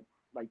 How like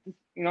this,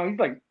 you know, he's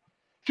like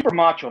super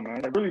macho,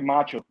 man. Like really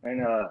macho,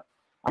 and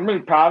I'm really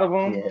proud of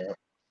him. Yeah.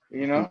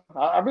 You know,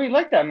 I really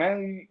like that,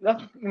 man.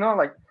 That's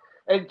like,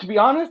 and to be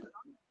honest,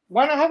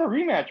 why not have a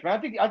rematch,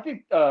 man? I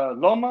think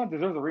Loma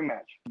deserves a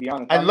rematch. To be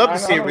honest, I'd love to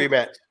see a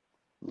rematch.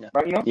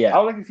 Right, I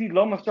would like to see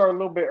Loma start a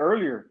little bit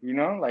earlier.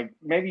 Like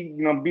maybe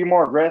be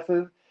more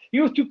aggressive.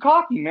 He was too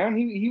cocky, man.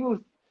 He was,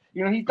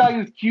 he thought he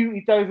was cute. He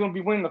thought he was going to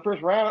be winning the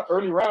first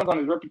early rounds on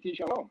his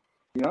reputation alone.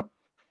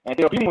 And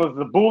Teofimo was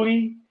the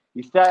bully.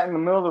 He sat in the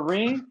middle of the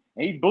ring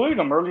and he bullied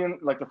him early in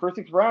like the first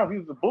 6 rounds. He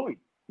was the bully.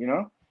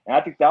 And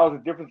I think that was the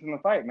difference in the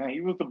fight, man. He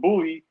was the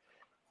bully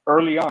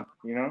early on,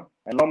 and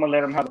Loma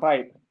let him have the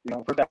fight,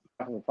 first half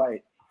of the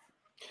fight.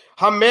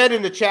 Hamed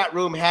in the chat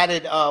room had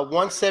it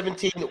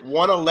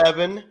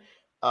 117-111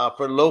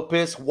 for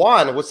Lopez.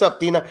 Juan, what's up,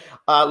 Dina?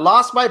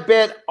 Lost my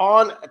bet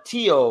on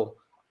Teo.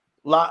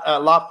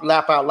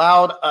 Laugh out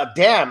loud.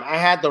 Damn, I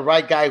had the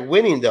right guy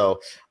winning though.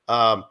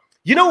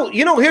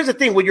 Here's the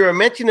thing. When you were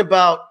mentioning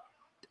about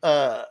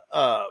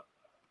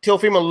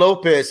Teofimo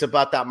Lopez,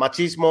 about that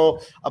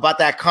machismo, about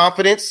that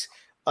confidence.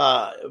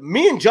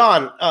 Me and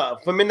John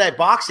from Midnight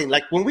Boxing,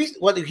 like when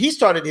he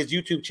started his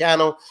YouTube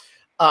channel,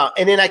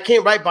 and then I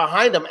came right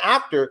behind him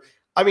after.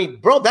 I mean,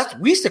 bro,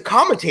 we used to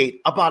commentate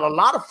about a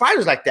lot of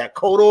fighters like that.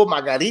 Cotto,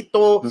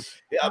 Margarito,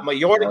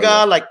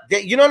 Mayorga, like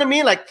that, you know what I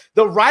mean? Like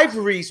the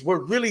rivalries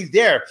were really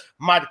there.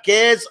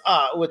 Marquez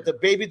with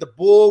the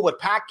Bull, with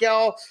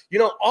Pacquiao,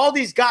 all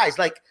these guys.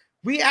 Like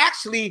we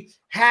actually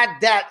had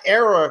that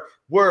era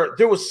where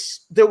there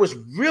was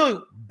really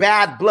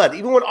bad blood.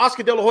 Even when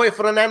Oscar De La Hoya,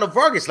 Fernando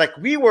Vargas, like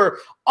we were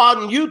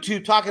on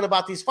YouTube talking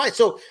about these fights.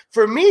 So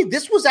for me,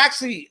 this was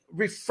actually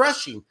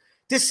refreshing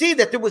to see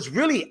that there was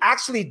really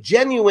actually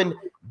genuine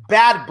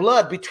bad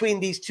blood between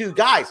these two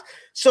guys.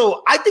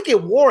 So I think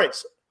it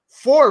warrants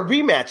for a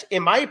rematch.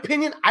 In my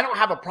opinion, I don't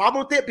have a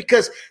problem with it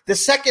because the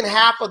second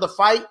half of the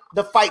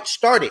fight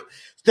started.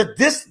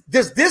 Does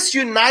this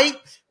unite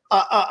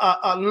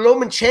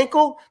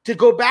Lomachenko to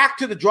go back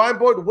to the drawing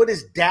board with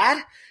his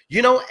dad,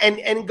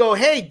 and go,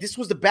 hey, this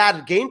was the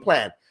bad game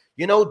plan.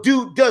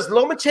 Does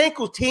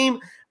Lomachenko's team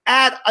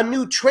add a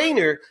new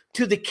trainer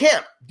to the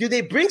camp? Do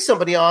they bring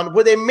somebody on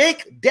where they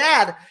make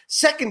dad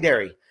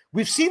secondary?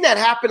 We've seen that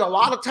happen a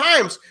lot of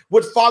times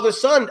with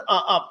father-son,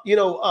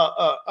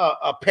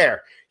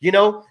 pair,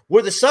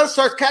 where the son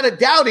starts kind of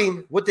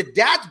doubting what the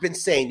dad's been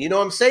saying. You know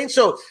what I'm saying?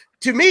 So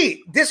to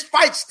me, this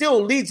fight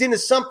still leads into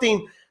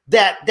something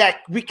that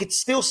we could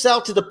still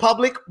sell to the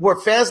public, where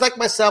fans like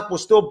myself will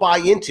still buy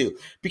into.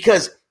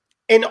 Because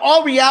in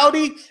all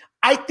reality,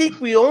 I think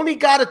we only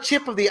got a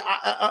tip of the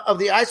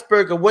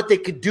iceberg of what they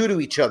could do to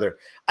each other.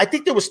 I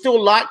think there was still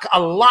a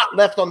lot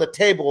left on the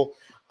table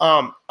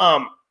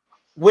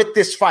with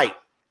this fight.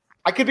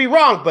 I could be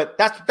wrong, but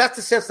that's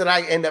the sense that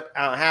I end up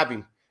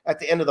having at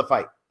the end of the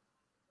fight.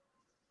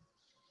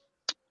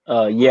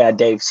 Yeah,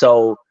 Dave.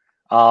 So,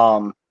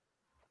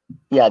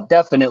 yeah,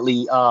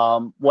 definitely.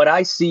 What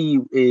I see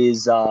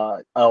is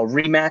a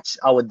rematch.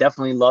 I would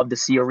definitely love to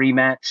see a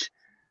rematch.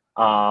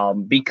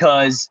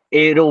 Because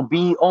it'll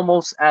be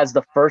almost as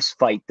the first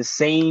fight, the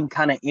same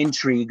kind of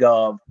intrigue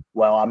of,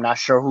 well, I'm not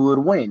sure who would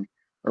win.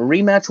 A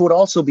rematch would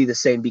also be the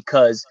same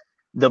because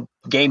the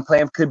game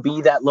plan could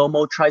be that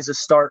Lomo tries to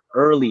start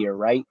earlier,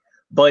 right?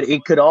 But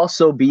it could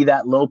also be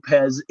that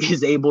Lopez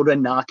is able to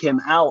knock him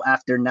out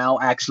after now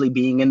actually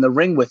being in the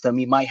ring with him.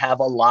 He might have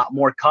a lot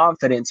more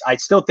confidence. I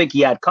still think he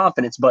had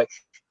confidence, but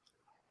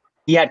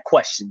he had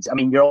questions. I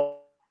mean, you're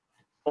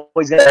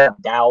always going to have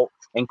doubt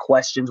and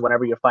questions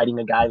whenever you're fighting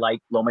a guy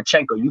like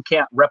Lomachenko. You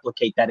can't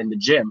replicate that in the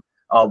gym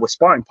with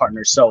sparring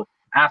partners. So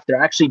after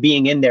actually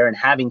being in there and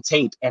having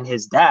tape, and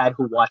his dad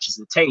who watches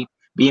the tape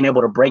being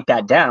able to break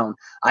that down,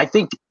 I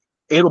think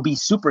it'll be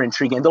super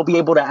intriguing. They'll be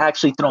able to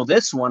actually throw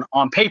this one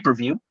on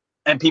pay-per-view,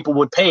 and people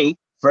would pay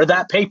for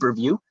that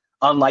pay-per-view,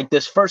 unlike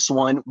this first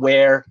one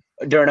where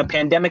during a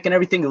pandemic and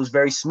everything, it was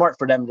very smart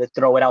for them to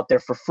throw it out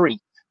there for free,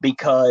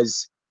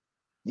 because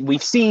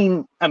we've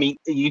seen, I mean,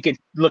 you could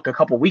look a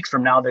couple weeks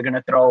from now, they're going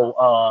to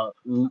throw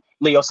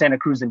Leo Santa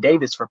Cruz and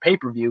Davis for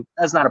pay-per-view.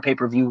 That's not a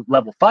pay-per-view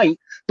level fight,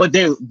 but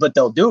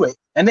they'll do it.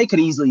 And they could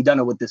easily done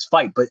it with this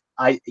fight. But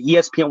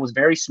ESPN was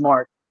very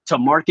smart to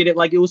market it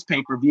like it was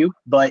pay-per-view,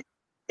 but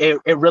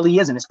it really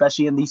isn't,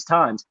 especially in these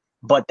times.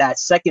 But that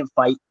second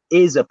fight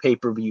is a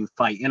pay-per-view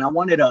fight. And I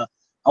wanted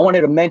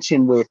to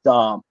mention with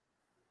a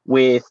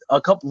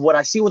couple, what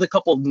I see with a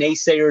couple of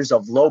naysayers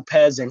of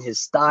Lopez and his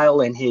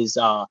style and his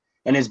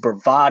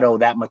bravado,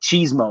 that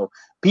machismo.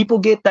 People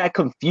get that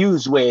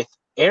confused with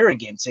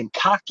arrogance and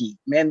cocky.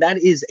 Man, that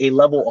is a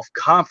level of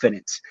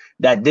confidence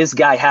that this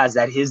guy has,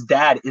 that his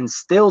dad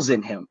instills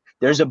in him.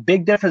 There's a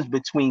big difference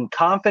between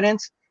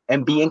confidence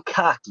and being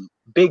cocky.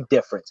 Big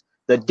difference.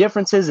 The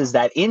difference is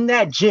that in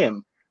that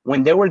gym,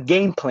 when they were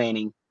game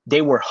planning,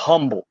 they were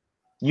humble.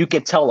 You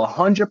could tell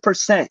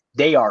 100%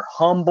 they are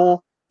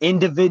humble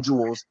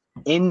individuals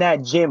in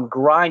that gym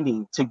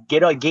grinding to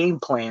get a game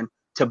plan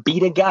to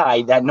beat a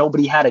guy that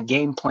nobody had a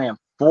game plan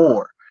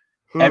for.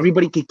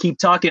 Everybody could keep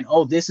talking,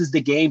 oh, this is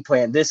the game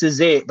plan, this is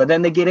it. But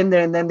then they get in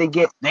there and then they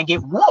get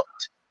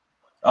whooped.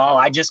 Oh,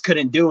 I just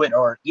couldn't do it.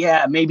 Or,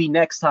 yeah, maybe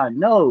next time.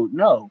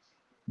 No.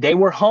 They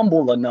were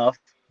humble enough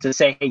to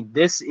say, hey,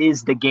 this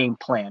is the game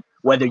plan,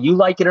 whether you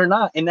like it or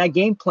not. And that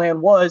game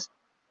plan was,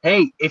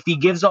 hey, if he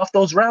gives off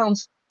those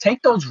rounds,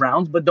 take those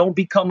rounds, but don't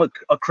become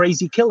a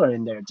crazy killer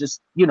in there.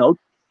 Just, don't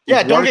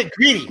get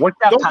greedy. Work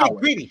that don't power. Get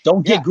greedy.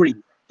 Don't get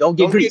greedy. Don't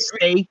get greedy.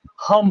 Stay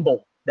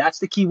humble. That's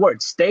the key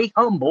word. Stay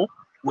humble,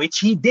 which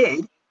he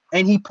did,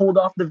 and he pulled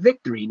off the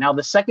victory. Now,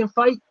 the second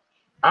fight,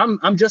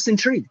 I'm just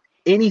intrigued.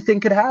 Anything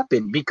could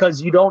happen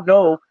because you don't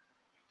know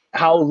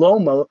how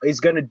Loma is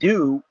going to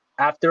do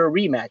after a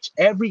rematch.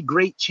 Every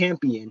great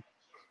champion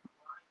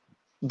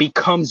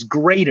becomes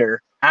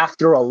greater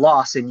after a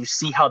loss, and you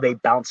see how they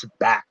bounce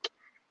back.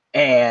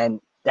 And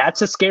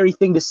that's a scary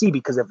thing to see,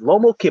 because if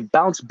Loma can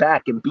bounce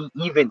back and be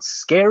even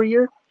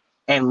scarier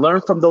and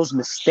learn from those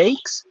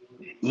mistakes,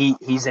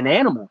 he's an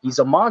animal. He's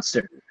a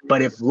monster.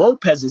 But if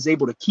Lopez is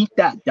able to keep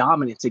that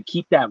dominance and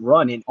keep that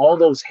run and all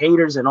those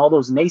haters and all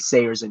those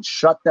naysayers and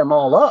shut them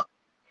all up,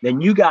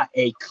 then you got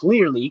a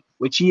clearly,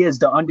 which he is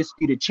the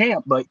undisputed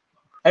champ, but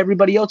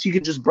everybody else, you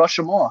can just brush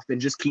them off and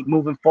just keep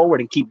moving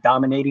forward and keep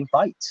dominating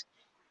fights.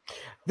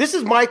 This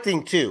is my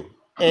thing too.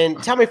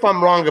 And tell me if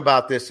I'm wrong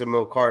about this,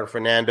 Amilcar and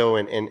Fernando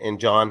and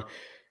John.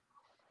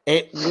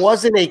 It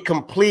wasn't a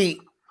complete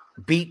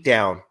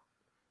beatdown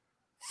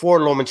for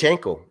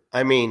Lomachenko.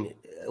 I mean,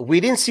 we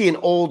didn't see an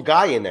old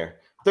guy in there.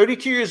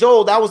 32 years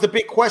old, that was the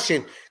big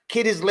question.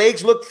 Kid, his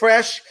legs look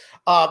fresh.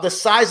 The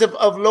size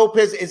of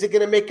Lopez, is it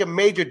going to make a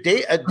major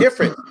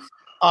difference?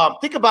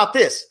 Think about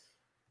this.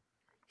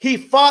 He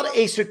fought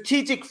a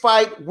strategic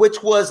fight,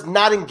 which was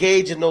not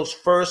engaged in those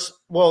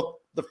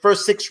the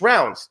first 6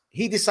 rounds.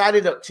 He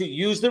decided to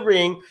use the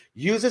ring,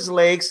 use his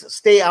legs,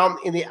 stay out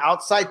in the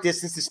outside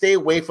distance to stay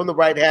away from the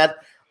right hand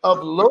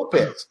of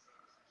Lopez.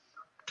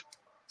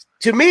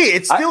 To me,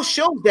 it still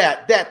shows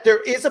that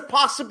there is a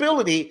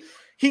possibility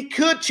he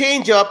could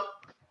change up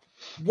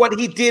what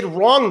he did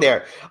wrong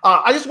there.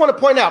 I just want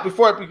to point out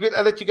before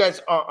I let you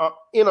guys,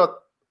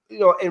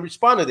 and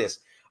respond to this.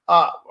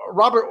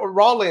 Robert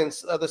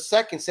Rollins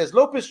II says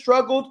Lopez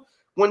struggled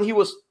when he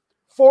was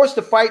forced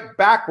to fight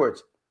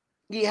backwards.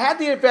 He had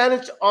the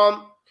advantage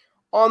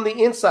on the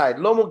inside.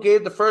 Loma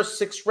gave the first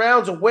 6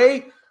 rounds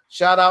away.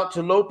 Shout out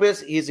to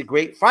Lopez. He's a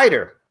great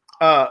fighter.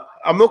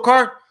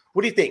 Amilcar,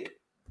 what do you think?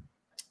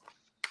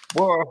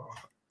 Well,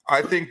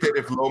 I think that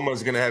if Loma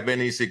is going to have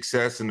any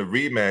success in the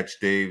rematch,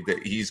 Dave,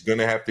 that he's going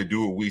to have to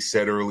do what we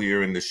said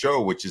earlier in the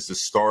show, which is to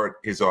start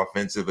his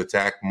offensive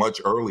attack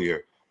much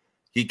earlier.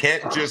 He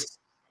can't just,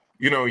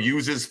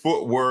 use his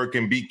footwork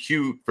and be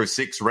cute for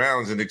 6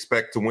 rounds and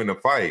expect to win a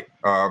fight.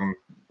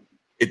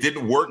 It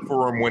didn't work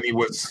for him when he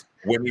was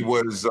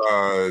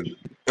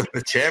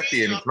the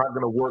champion. It's not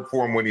going to work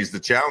for him when he's the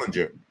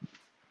challenger.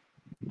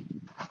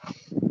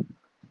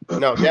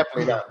 No,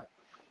 definitely not.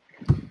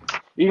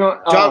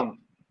 John,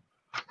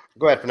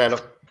 go ahead, Fernando.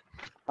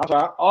 I'm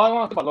sorry. All I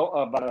want to say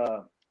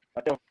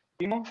about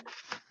Teofimo,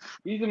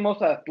 he's the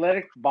most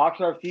athletic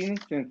boxer I've seen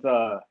since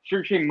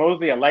Sugar Shane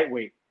Mosley at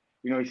lightweight.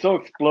 He's so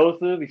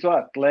explosive, he's so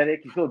athletic,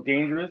 he's so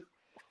dangerous.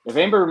 If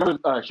anybody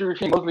remembers Sugar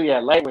Shane Mosley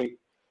at lightweight,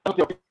 that's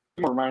what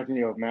Teofimo reminds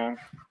me of, man.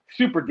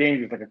 Super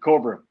dangerous, like a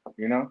cobra,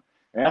 And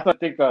that's why I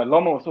think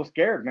Loma was so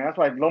scared, man. That's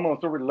why Loma was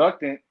so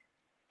reluctant.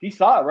 He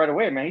saw it right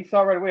away, man. He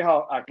saw right away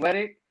how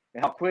athletic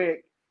and how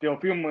quick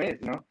Teofimo is,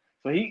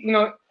 So he,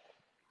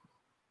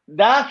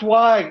 that's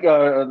why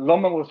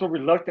Loma was so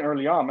reluctant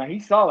early on, man. He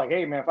saw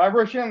hey, man, if I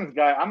rush in this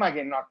guy, I might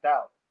get knocked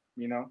out,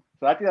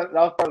 So I think that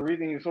was part of the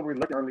reason he was so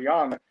reluctant early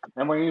on.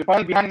 And when he was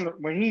finally behind,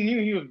 when he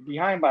knew he was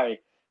behind by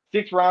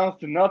 6 rounds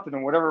to nothing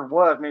or whatever it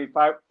was, maybe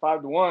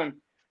 5-1,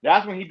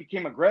 that's when he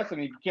became aggressive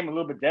and he became a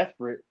little bit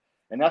desperate.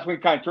 And that's when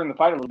he kind of turned the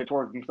fight a little bit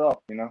towards himself,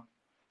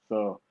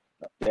 So,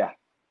 yeah.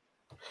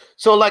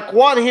 So, like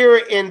Juan here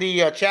in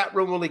the chat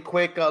room really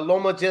quick,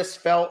 Loma just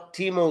felt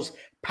Timo's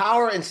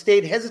power and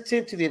stayed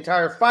hesitant to the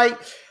entire fight.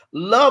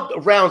 Loved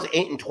rounds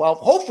 8 and 12.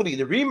 Hopefully,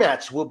 the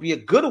rematch will be a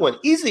good one.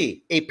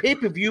 Easy, a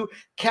pay-per-view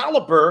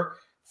caliber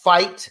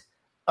fight,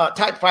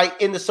 type fight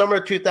in the summer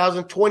of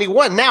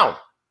 2021. Now,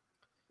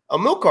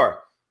 Amilcar,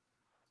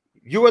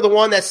 you were the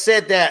one that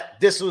said that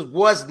this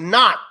was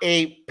not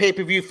a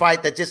pay-per-view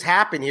fight that just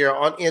happened here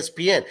on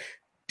ESPN.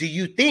 Do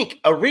you think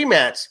a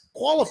rematch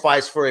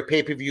qualifies for a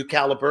pay-per-view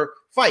caliber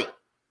fight?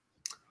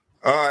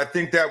 I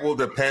think that will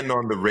depend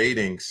on the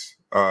ratings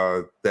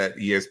that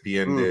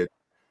ESPN did.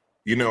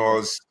 I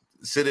was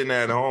sitting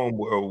at home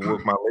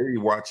with my lady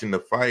watching the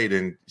fight,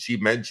 and she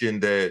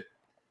mentioned that,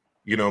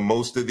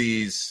 most of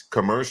these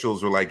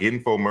commercials were like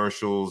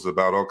infomercials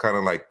about all kind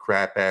of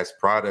crap-ass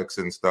products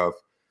and stuff.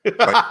 The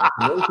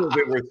commercials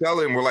that we're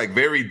selling were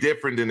very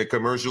different than the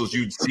commercials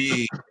you'd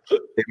see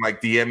in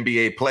the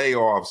NBA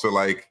playoffs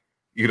or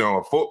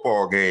a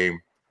football game.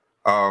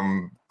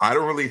 I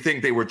don't really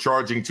think they were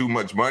charging too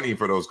much money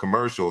for those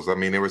commercials. I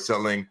mean, they were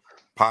selling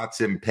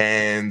pots and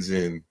pans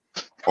and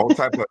all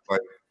types of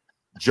like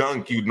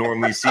junk you'd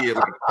normally see at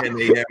like 10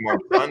 a.m. on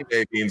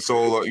Sunday being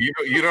sold.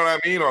 You know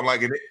what I mean? On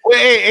like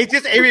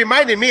it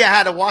reminded me I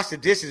had to wash the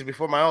dishes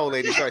before my old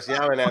lady starts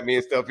yelling at me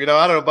and stuff. You know,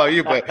 I don't know about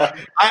you, but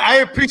I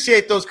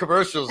appreciate those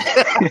commercials.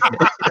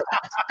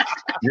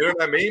 You know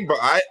what I mean? But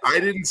I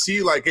didn't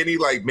see like any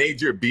like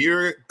major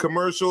beer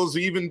commercials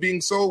even being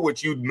sold,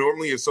 which you'd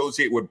normally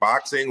associate with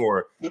boxing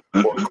or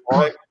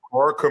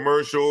car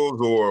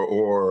commercials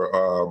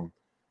or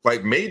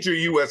like major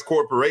U.S.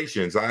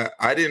 corporations.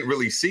 I didn't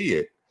really see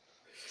it.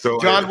 So,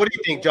 John, what do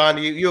you think, John?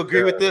 You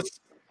agree with this?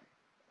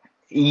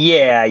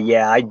 Yeah,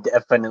 I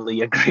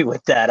definitely agree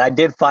with that. I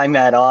did find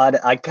that odd.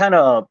 I kind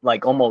of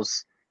like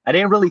almost, I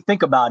didn't really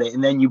think about it,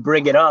 and then you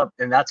bring it up,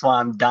 and that's why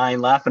I'm dying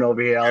laughing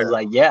over here. I was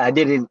like, yeah, I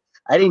didn't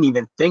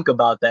even think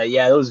about that.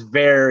 Yeah, it was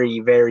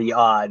very, very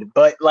odd.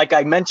 But like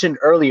I mentioned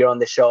earlier on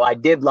the show, I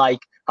did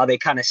like how they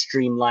kind of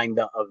streamlined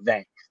the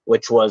event,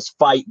 which was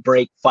fight,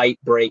 break, fight,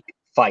 break,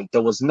 fight.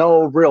 There was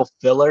no real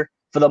filler.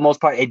 For the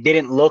most part, it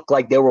didn't look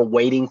like they were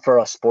waiting for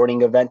a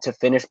sporting event to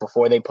finish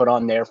before they put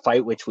on their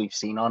fight, which we've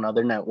seen on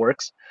other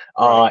networks.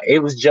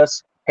 It was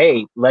just,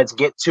 hey, let's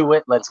get to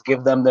it. Let's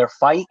give them their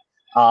fight.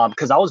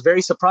 Because I was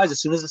very surprised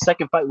as soon as the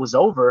second fight was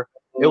over,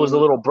 it was a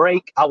little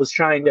break. I was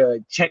trying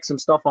to check some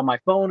stuff on my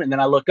phone, and then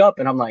I look up,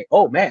 and I'm like,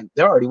 oh, man,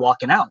 they're already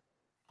walking out.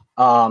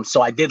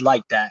 So I did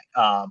like that.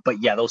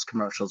 But, yeah, those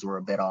commercials were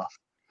a bit off.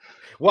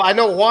 Well, I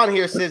know Juan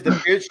here says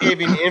the beard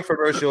shaving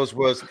infomercials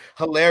was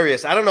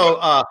hilarious. I don't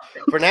know,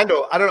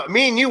 Fernando. I don't know.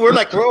 Me and you, we're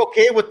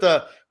okay with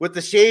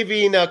the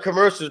shaving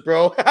commercials,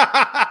 bro.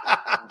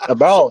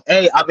 Bro,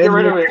 hey, get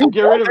rid of it.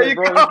 Get rid of it,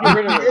 bro. Get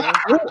rid of it, man.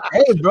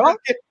 Hey, bro.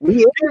 Get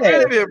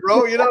rid of it,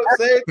 bro. You know what I'm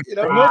saying? You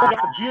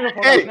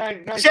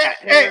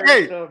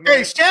know,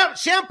 hey,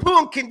 shampoo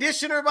and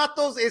conditioner about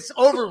those, it's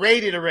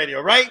overrated already,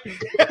 all right?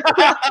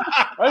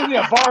 I just need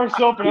a bar of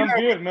soap and I'm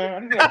good, man. I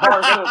just need a bar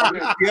of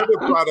soap. The other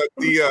product,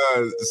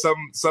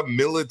 some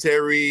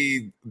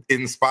military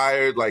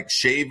inspired like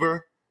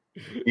shaver,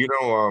 you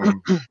know,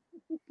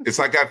 it's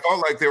like I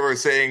felt like they were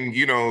saying,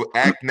 you know,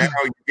 act now,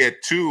 you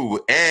get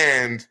two,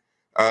 and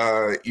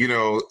you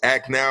know,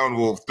 act now and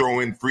we'll throw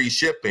in free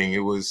shipping. It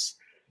was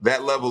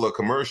that level of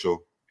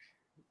commercial.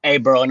 Hey,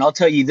 bro, and I'll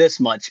tell you this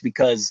much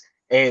because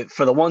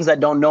for the ones that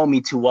don't know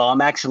me too well,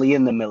 I'm actually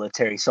in the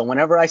military. So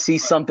whenever I see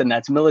something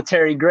that's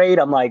military grade,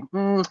 I'm like,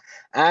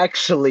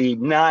 actually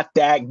not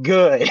that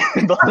good,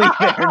 believe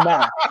it or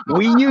not.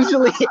 We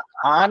usually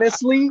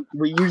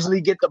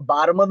get the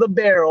bottom of the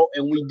barrel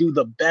and we do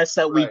the best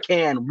that we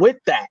can with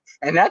that.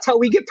 And that's how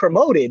we get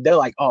promoted. They're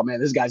like, oh man,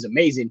 this guy's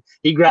amazing.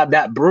 He grabbed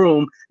that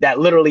broom that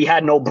literally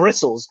had no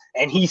bristles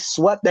and he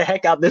swept the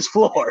heck out this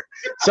floor.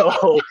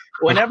 So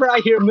whenever I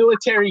hear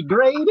military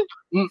grade,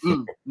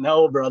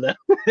 no, brother.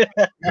 What do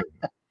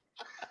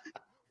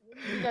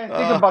you guys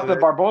think about the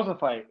Barboza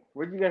fight?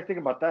 What do you guys think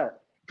about that?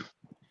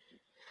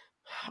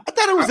 I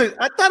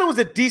thought it was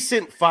a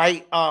decent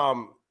fight.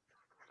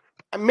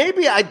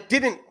 Maybe I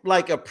didn't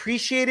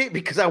appreciate it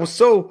because I was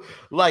so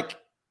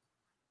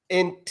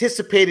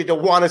anticipated to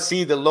want to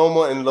see the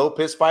Loma and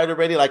Lopez fight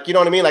already. Like, you know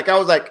what I mean? Like I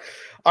was like,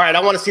 all right,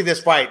 I want to see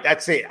this fight.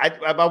 That's it.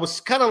 I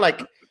was kind of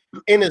like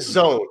in a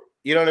zone.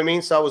 You know what I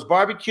mean? So I was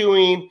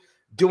barbecuing,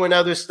 doing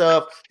other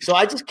stuff. So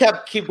I just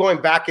keep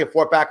going back and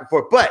forth.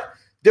 But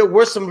there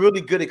were some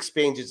really good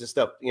exchanges and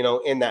stuff, you know,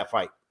 in that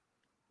fight.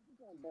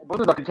 What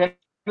is the contender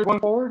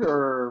going forward,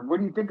 or what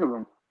do you think of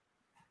him?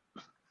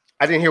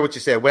 I didn't hear what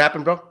you said. What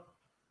happened, bro?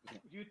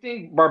 Do you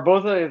think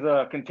Barboza is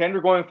a contender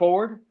going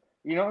forward?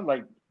 You know,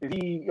 like, is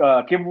he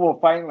capable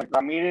of fighting like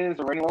Ramirez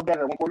or anyone like that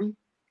at 140?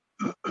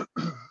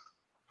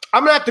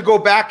 I'm gonna have to go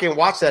back and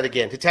watch that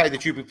again to tell you the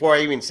truth before I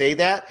even say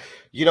that.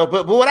 You know,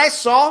 but what I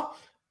saw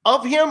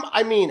of him,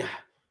 I mean,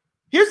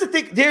 here's the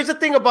thing. There's the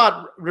thing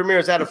about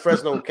Ramirez out of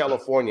Fresno,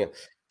 California.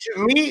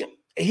 To me,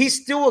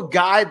 he's still a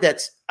guy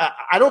that's.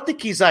 I don't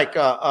think he's like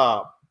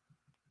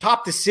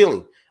top to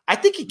ceiling. I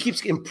think he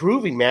keeps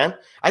improving, man.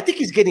 I think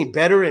he's getting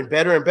better and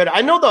better and better.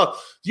 I know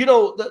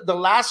the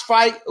last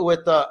fight with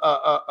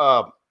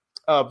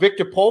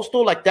Victor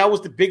Postol, like that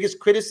was the biggest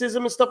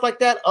criticism and stuff like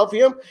that of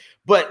him.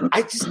 But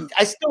I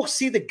still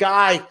see the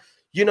guy,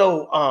 you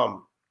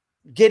know,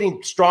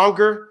 getting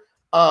stronger.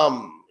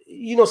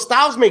 You know,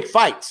 styles make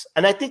fights,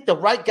 and I think the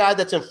right guy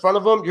that's in front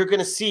of him, you're going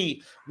to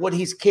see what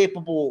he's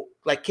capable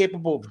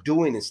of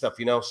doing and stuff.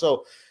 You know,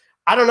 so.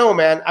 I don't know,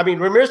 man. I mean,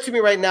 Ramirez to me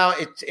right now,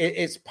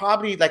 it's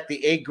probably like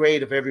the A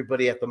grade of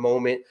everybody at the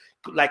moment,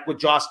 like with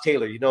Josh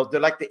Taylor. You know, they're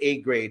like the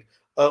A grade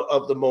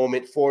of the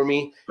moment for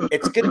me.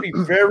 It's going to be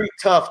very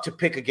tough to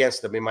pick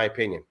against them, in my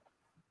opinion.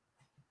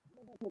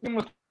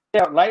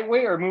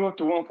 Lightweight or move up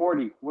to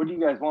 140? What do you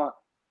guys want?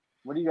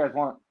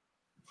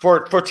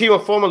 For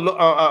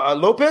Teofimo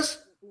Lopez?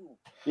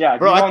 Yeah,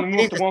 bro, you want to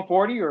move to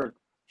 140 or?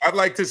 I'd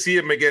like to see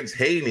him against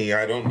Haney.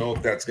 I don't know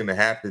if that's going to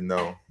happen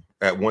though.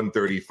 At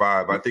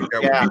 135, I think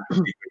that would be a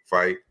pretty good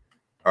fight.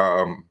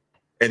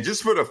 And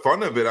just for the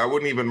fun of it, I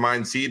wouldn't even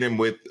mind seeing him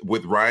with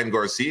Ryan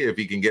Garcia if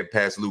he can get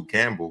past Luke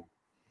Campbell.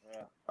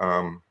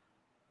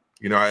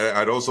 You know,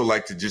 I'd also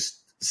like to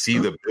just see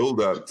the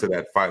build up to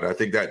that fight. I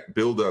think that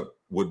build up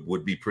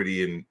would be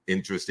pretty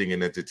interesting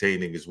and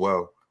entertaining as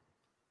well.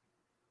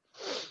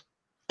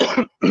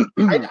 I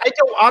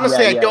don't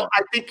honestly. I don't.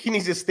 I think he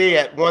needs to stay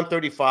at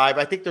 135.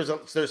 I think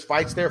there's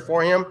fights there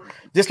for him,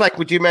 just like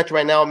what you mentioned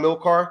right now,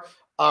 Milcar.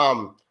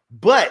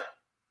 But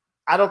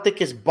I don't think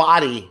his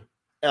body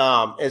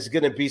is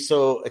going to be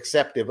so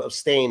acceptive of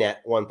staying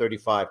at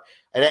 135.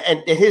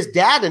 And his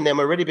dad and them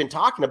already been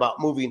talking about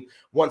moving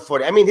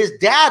 140. I mean, his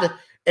dad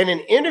in an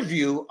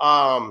interview.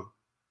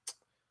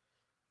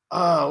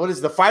 What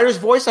is the Fighter's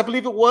Voice? I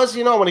believe it was.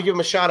 I want to give him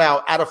a shout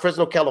out of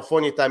Fresno,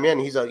 California. También.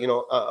 He's a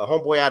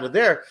homeboy out of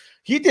there.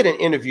 He did an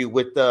interview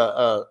with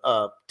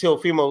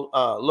Teofimo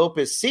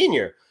Lopez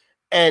Sr.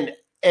 and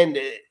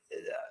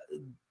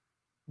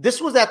this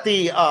was at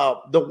the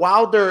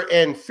Wilder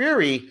and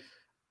Fury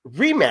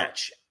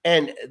rematch,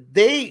 and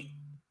they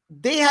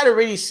had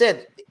already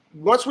said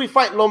once we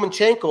fight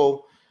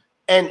Lomachenko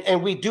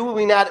and we do what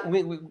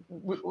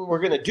we're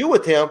going to do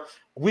with him,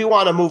 we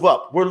want to move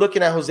up. We're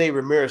looking at Jose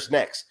Ramirez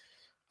next.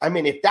 I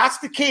mean, if that's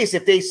the case,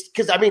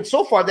 because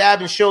so far they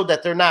haven't showed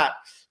that they're not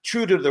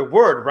true to their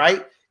word,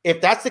 right? If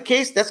that's the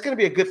case, that's going to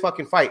be a good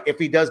fucking fight if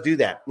he does do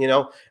that.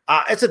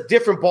 It's a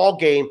different ball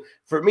game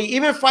for me.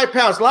 Even 5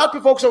 pounds. A lot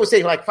of folks always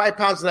say like 5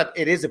 pounds and up.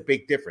 It is a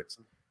big difference.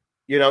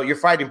 You're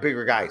fighting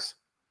bigger guys.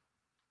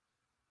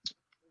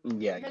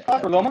 Yeah. Is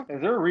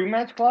there a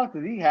rematch clause?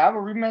 Does he have a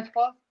rematch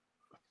clause?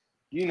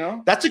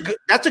 That's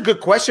a good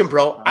question,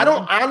 bro. I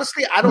don't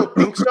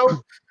think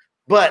so.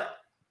 But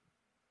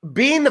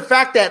being the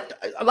fact that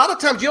a lot of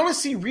times you only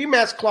see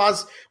rematch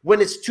clause when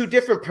it's two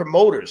different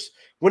promoters.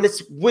 When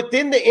it's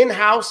within the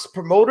in-house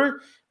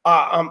promoter,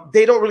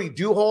 they don't really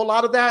do a whole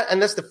lot of that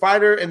unless the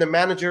fighter and the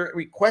manager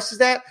requests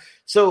that.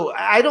 So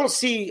I don't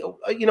see,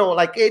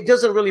 like it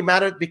doesn't really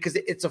matter because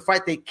it's a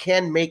fight they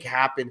can make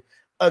happen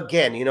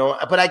again,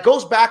 But it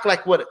goes back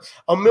like what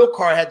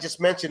Milcar had just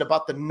mentioned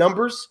about the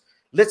numbers.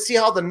 Let's see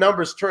how the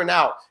numbers turn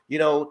out,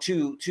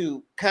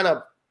 to kind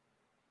of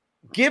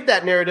give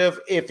that narrative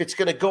if it's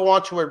going to go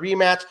on to a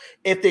rematch,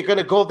 if they're going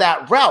to go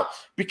that route.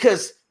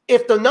 Because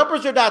if the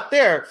numbers are not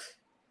there,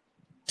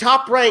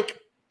 Top Rank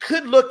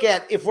could look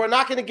at, if we're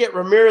not going to get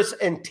Ramirez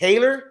and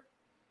Taylor,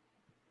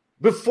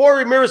 before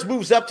Ramirez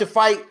moves up to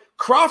fight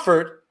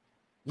Crawford,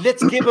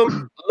 let's give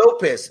him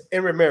Lopez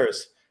and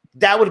Ramirez.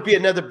 That would be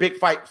another big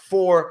fight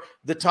for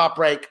the Top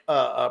Rank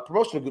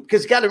promotional group.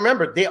 Because you got to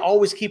remember, they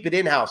always keep it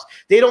in-house.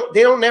 They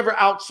don't never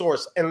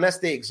outsource unless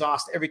they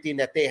exhaust everything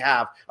that they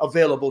have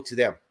available to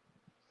them.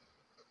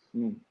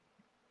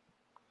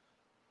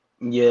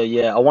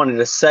 Yeah. I wanted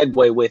to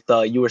segue with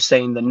you were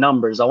saying the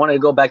numbers. I wanted to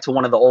go back to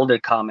one of the older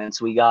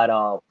comments we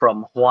got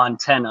from Juan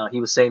Tena.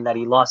 He was saying that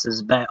he lost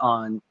his bet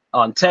on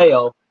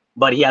Teo,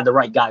 but he had the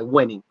right guy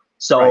winning.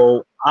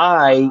 So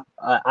right.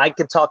 I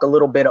could talk a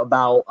little bit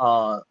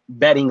about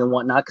betting and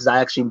whatnot because I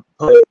actually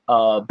put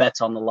bets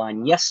on the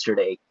line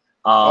yesterday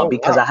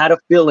because wow. I had a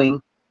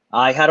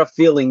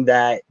feeling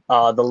that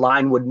the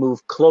line would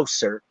move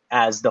closer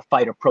as the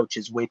fight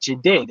approaches, which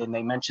it did. And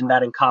they mentioned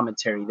that in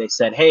commentary. They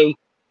said, hey,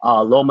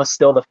 Loma's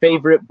still the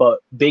favorite, but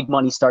big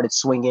money started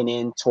swinging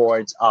in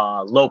towards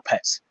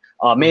Lopez,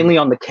 mainly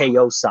on the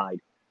KO side.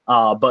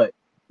 But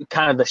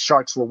kind of the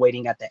sharks were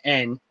waiting at the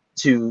end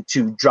to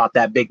drop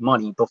that big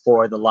money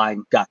before the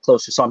line got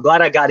closer. So I'm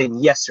glad I got in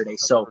yesterday.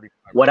 So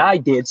what I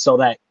did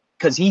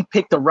because he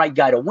picked the right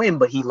guy to win,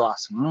 but he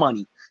lost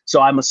money.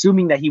 So I'm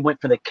assuming that he went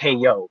for the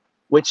KO,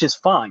 which is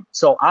fine.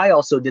 So I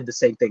also did the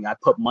same thing. I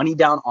put money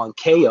down on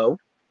KO,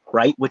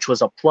 right, which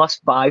was a plus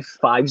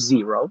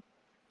 550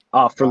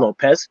 for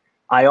Lopez.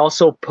 I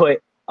also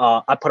put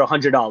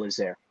 $100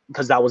 there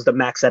because that was the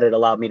max that it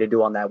allowed me to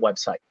do on that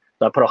website.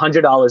 So I put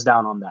 $100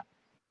 down on that.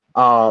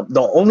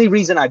 The only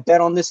reason I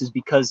bet on this is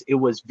because it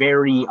was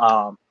very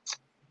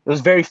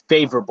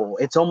favorable.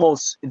 It's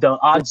almost the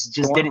odds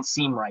just didn't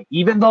seem right.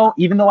 Even though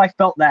I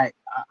felt that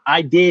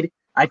I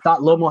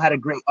thought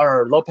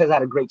Lopez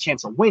had a great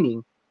chance of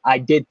winning. I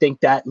did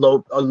think that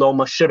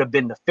Loma should have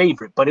been the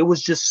favorite, but it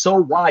was just so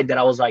wide that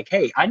I was like,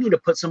 hey, I need to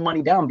put some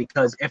money down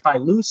because if I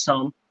lose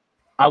some,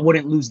 I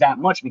wouldn't lose that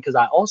much because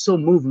I also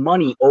moved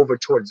money over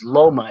towards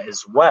Loma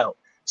as well.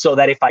 So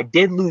that if I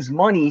did lose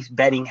money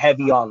betting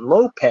heavy on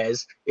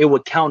Lopez, it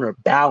would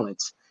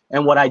counterbalance.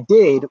 And what I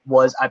did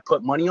was I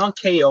put money on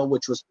KO,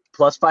 which was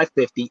plus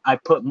 550. I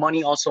put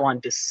money also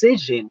on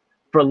decision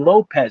for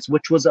Lopez,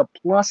 which was a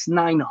plus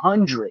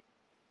 900,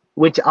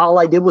 which all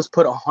I did was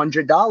put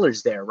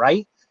 $100 there,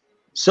 right?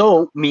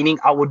 So meaning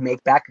I would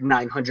make back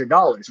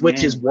 $900,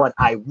 which is what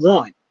I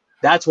won.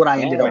 That's what I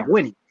ended up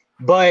winning.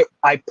 But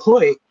I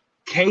put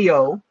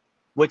KO,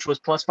 which was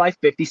plus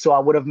 550. So I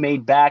would have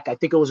made back, I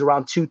think it was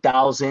around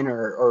 2,000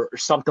 or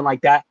something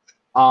like that.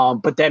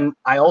 But then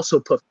I also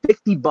put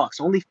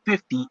 $50, only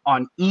 50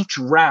 on each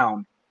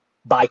round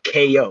by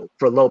KO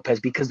for Lopez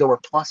because there were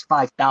plus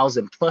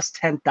 5,000, plus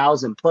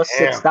 10,000, plus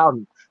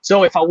 6,000.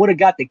 So if I would have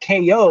got the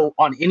KO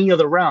on any of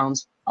the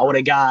rounds, I would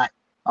have got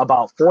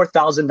about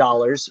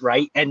 $4,000,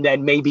 right? And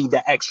then maybe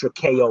the extra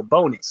KO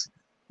bonus.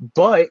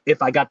 But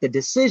if I got the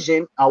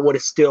decision, I would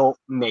have still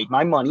made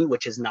my money,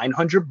 which is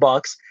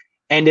 $900.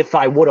 And if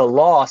I would have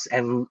lost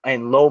and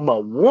Loma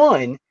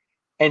won,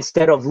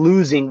 instead of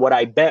losing what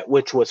I bet,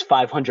 which was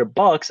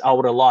 $500, I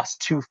would have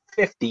lost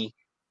 $250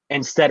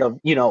 instead of,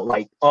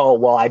 like, oh,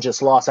 well, I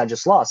just lost.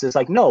 It's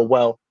like, no,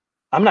 well,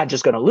 I'm not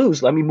just going to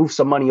lose. Let me move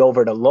some money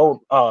over to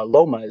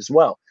Loma as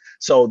well.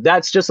 So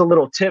that's just a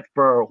little tip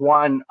for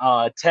Juan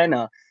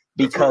Tena,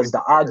 because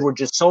the odds were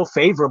just so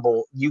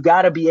favorable. You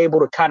got to be able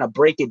to kind of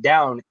break it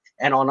down.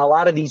 And on a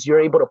lot of these, you're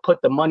able to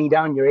put the money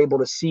down. You're able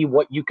to see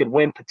what you could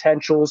win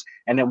potentials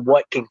and then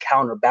what can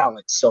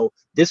counterbalance. So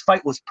this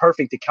fight was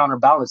perfect to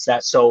counterbalance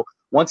that. So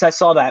once I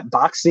saw that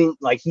boxing,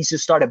 like he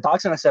just started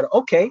boxing, I said,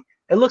 okay,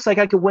 it looks like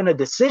I could win a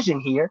decision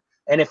here.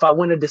 And if I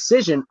win a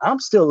decision, I'm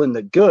still in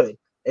the good.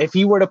 If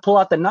he were to pull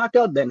out the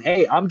knockout, then,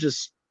 hey, I'm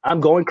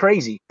going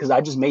crazy because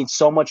I just made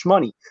so much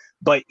money.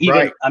 But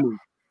even, I mean,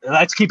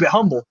 let's keep it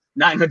humble.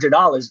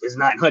 $900 is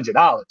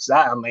 $900.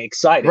 I'm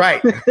excited.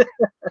 Right.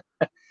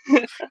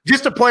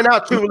 Just to point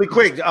out, too, really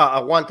quick,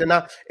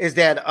 Wantana, is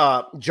that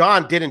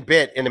John didn't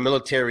bet in a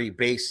military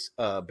base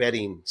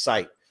betting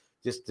site.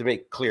 Just to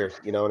make clear,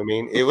 you know what I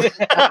mean? It was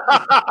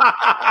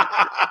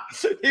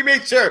he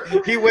made sure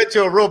he went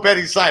to a real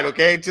betting site,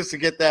 okay? Just to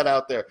get that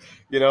out there.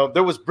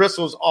 There was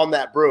bristles on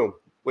that broom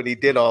when he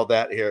did all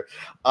that here.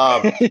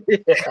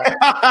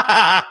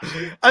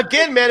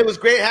 Again, man, it was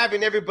great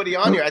having everybody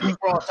on here. I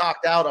think we're all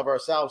talked out of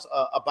ourselves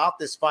about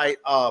this fight.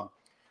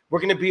 We're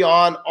going to be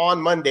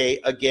on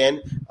Monday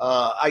again.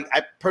 I'm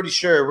pretty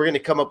sure we're going to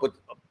come up with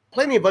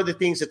plenty of other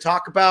things to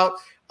talk about.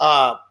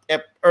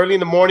 Early in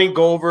the morning,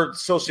 go over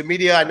social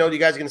media. I know you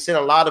guys are going to send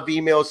a lot of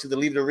emails to the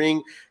Leave the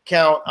Ring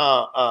account,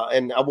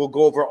 and I will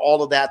go over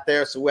all of that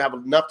there. So we'll have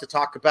enough to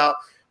talk about.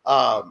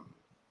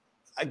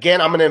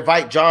 Again, I'm going to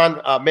invite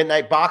John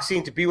Midnight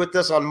Boxing to be with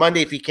us on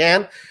Monday if he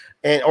can,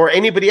 or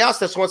anybody else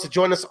that wants to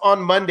join us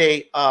on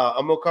Monday.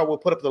 Amilcar will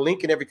put up the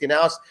link and everything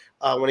else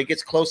when it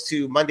gets close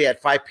to Monday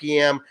at 5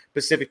 p.m.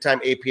 Pacific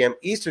time, 8 p.m.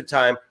 Eastern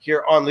time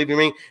here on Leave the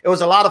Ring. It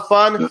was a lot of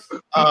fun.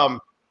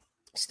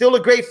 Still a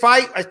great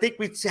fight. I think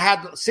we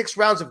had 6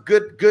 rounds of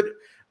good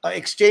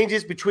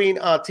exchanges between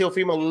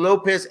Teofimo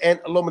Lopez and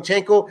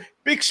Lomachenko.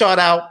 Big shout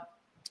out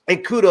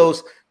and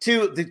kudos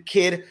to the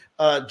kid,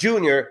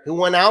 Junior, who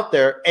went out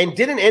there and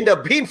didn't end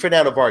up beating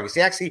Fernando Vargas.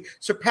 He actually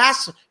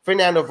surpassed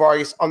Fernando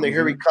Vargas on the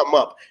Here We Come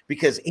Up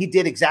because he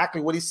did exactly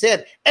what he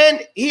said.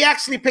 And he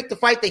actually picked the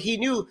fight that he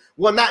knew,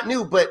 well, not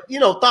knew, but,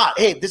 thought,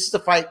 hey, this is the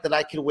fight that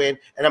I can win,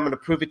 and I'm going to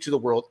prove it to the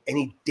world. And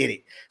he did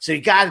it. So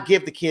you got to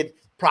give the kid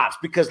props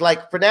because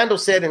like Fernando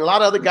said and a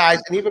lot of other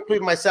guys, and even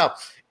including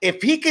myself,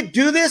 if he could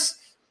do this,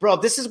 bro,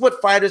 this is what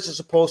fighters are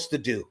supposed to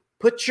do.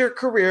 Put your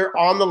career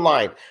on the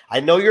line. I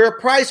know you're a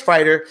prize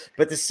fighter,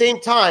 but at the same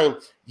time,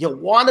 you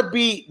want to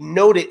be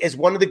noted as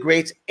one of the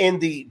greats in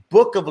the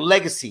book of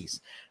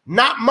legacies.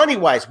 Not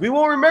money-wise. We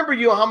will remember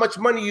you on how much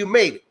money you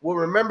made. We'll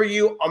remember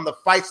you on the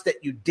fights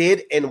that you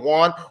did and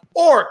won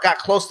or got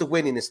close to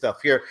winning and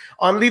stuff here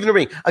on Leaving the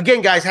Ring.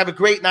 Again, guys, have a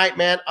great night,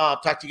 man.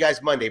 Talk to you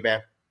guys Monday,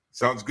 man.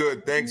 Sounds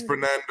good. Thanks,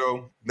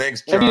 Fernando.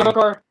 Thanks, John.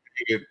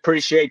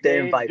 Appreciate the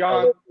invite.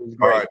 John.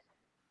 All right.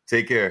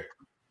 Take care.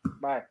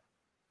 Bye.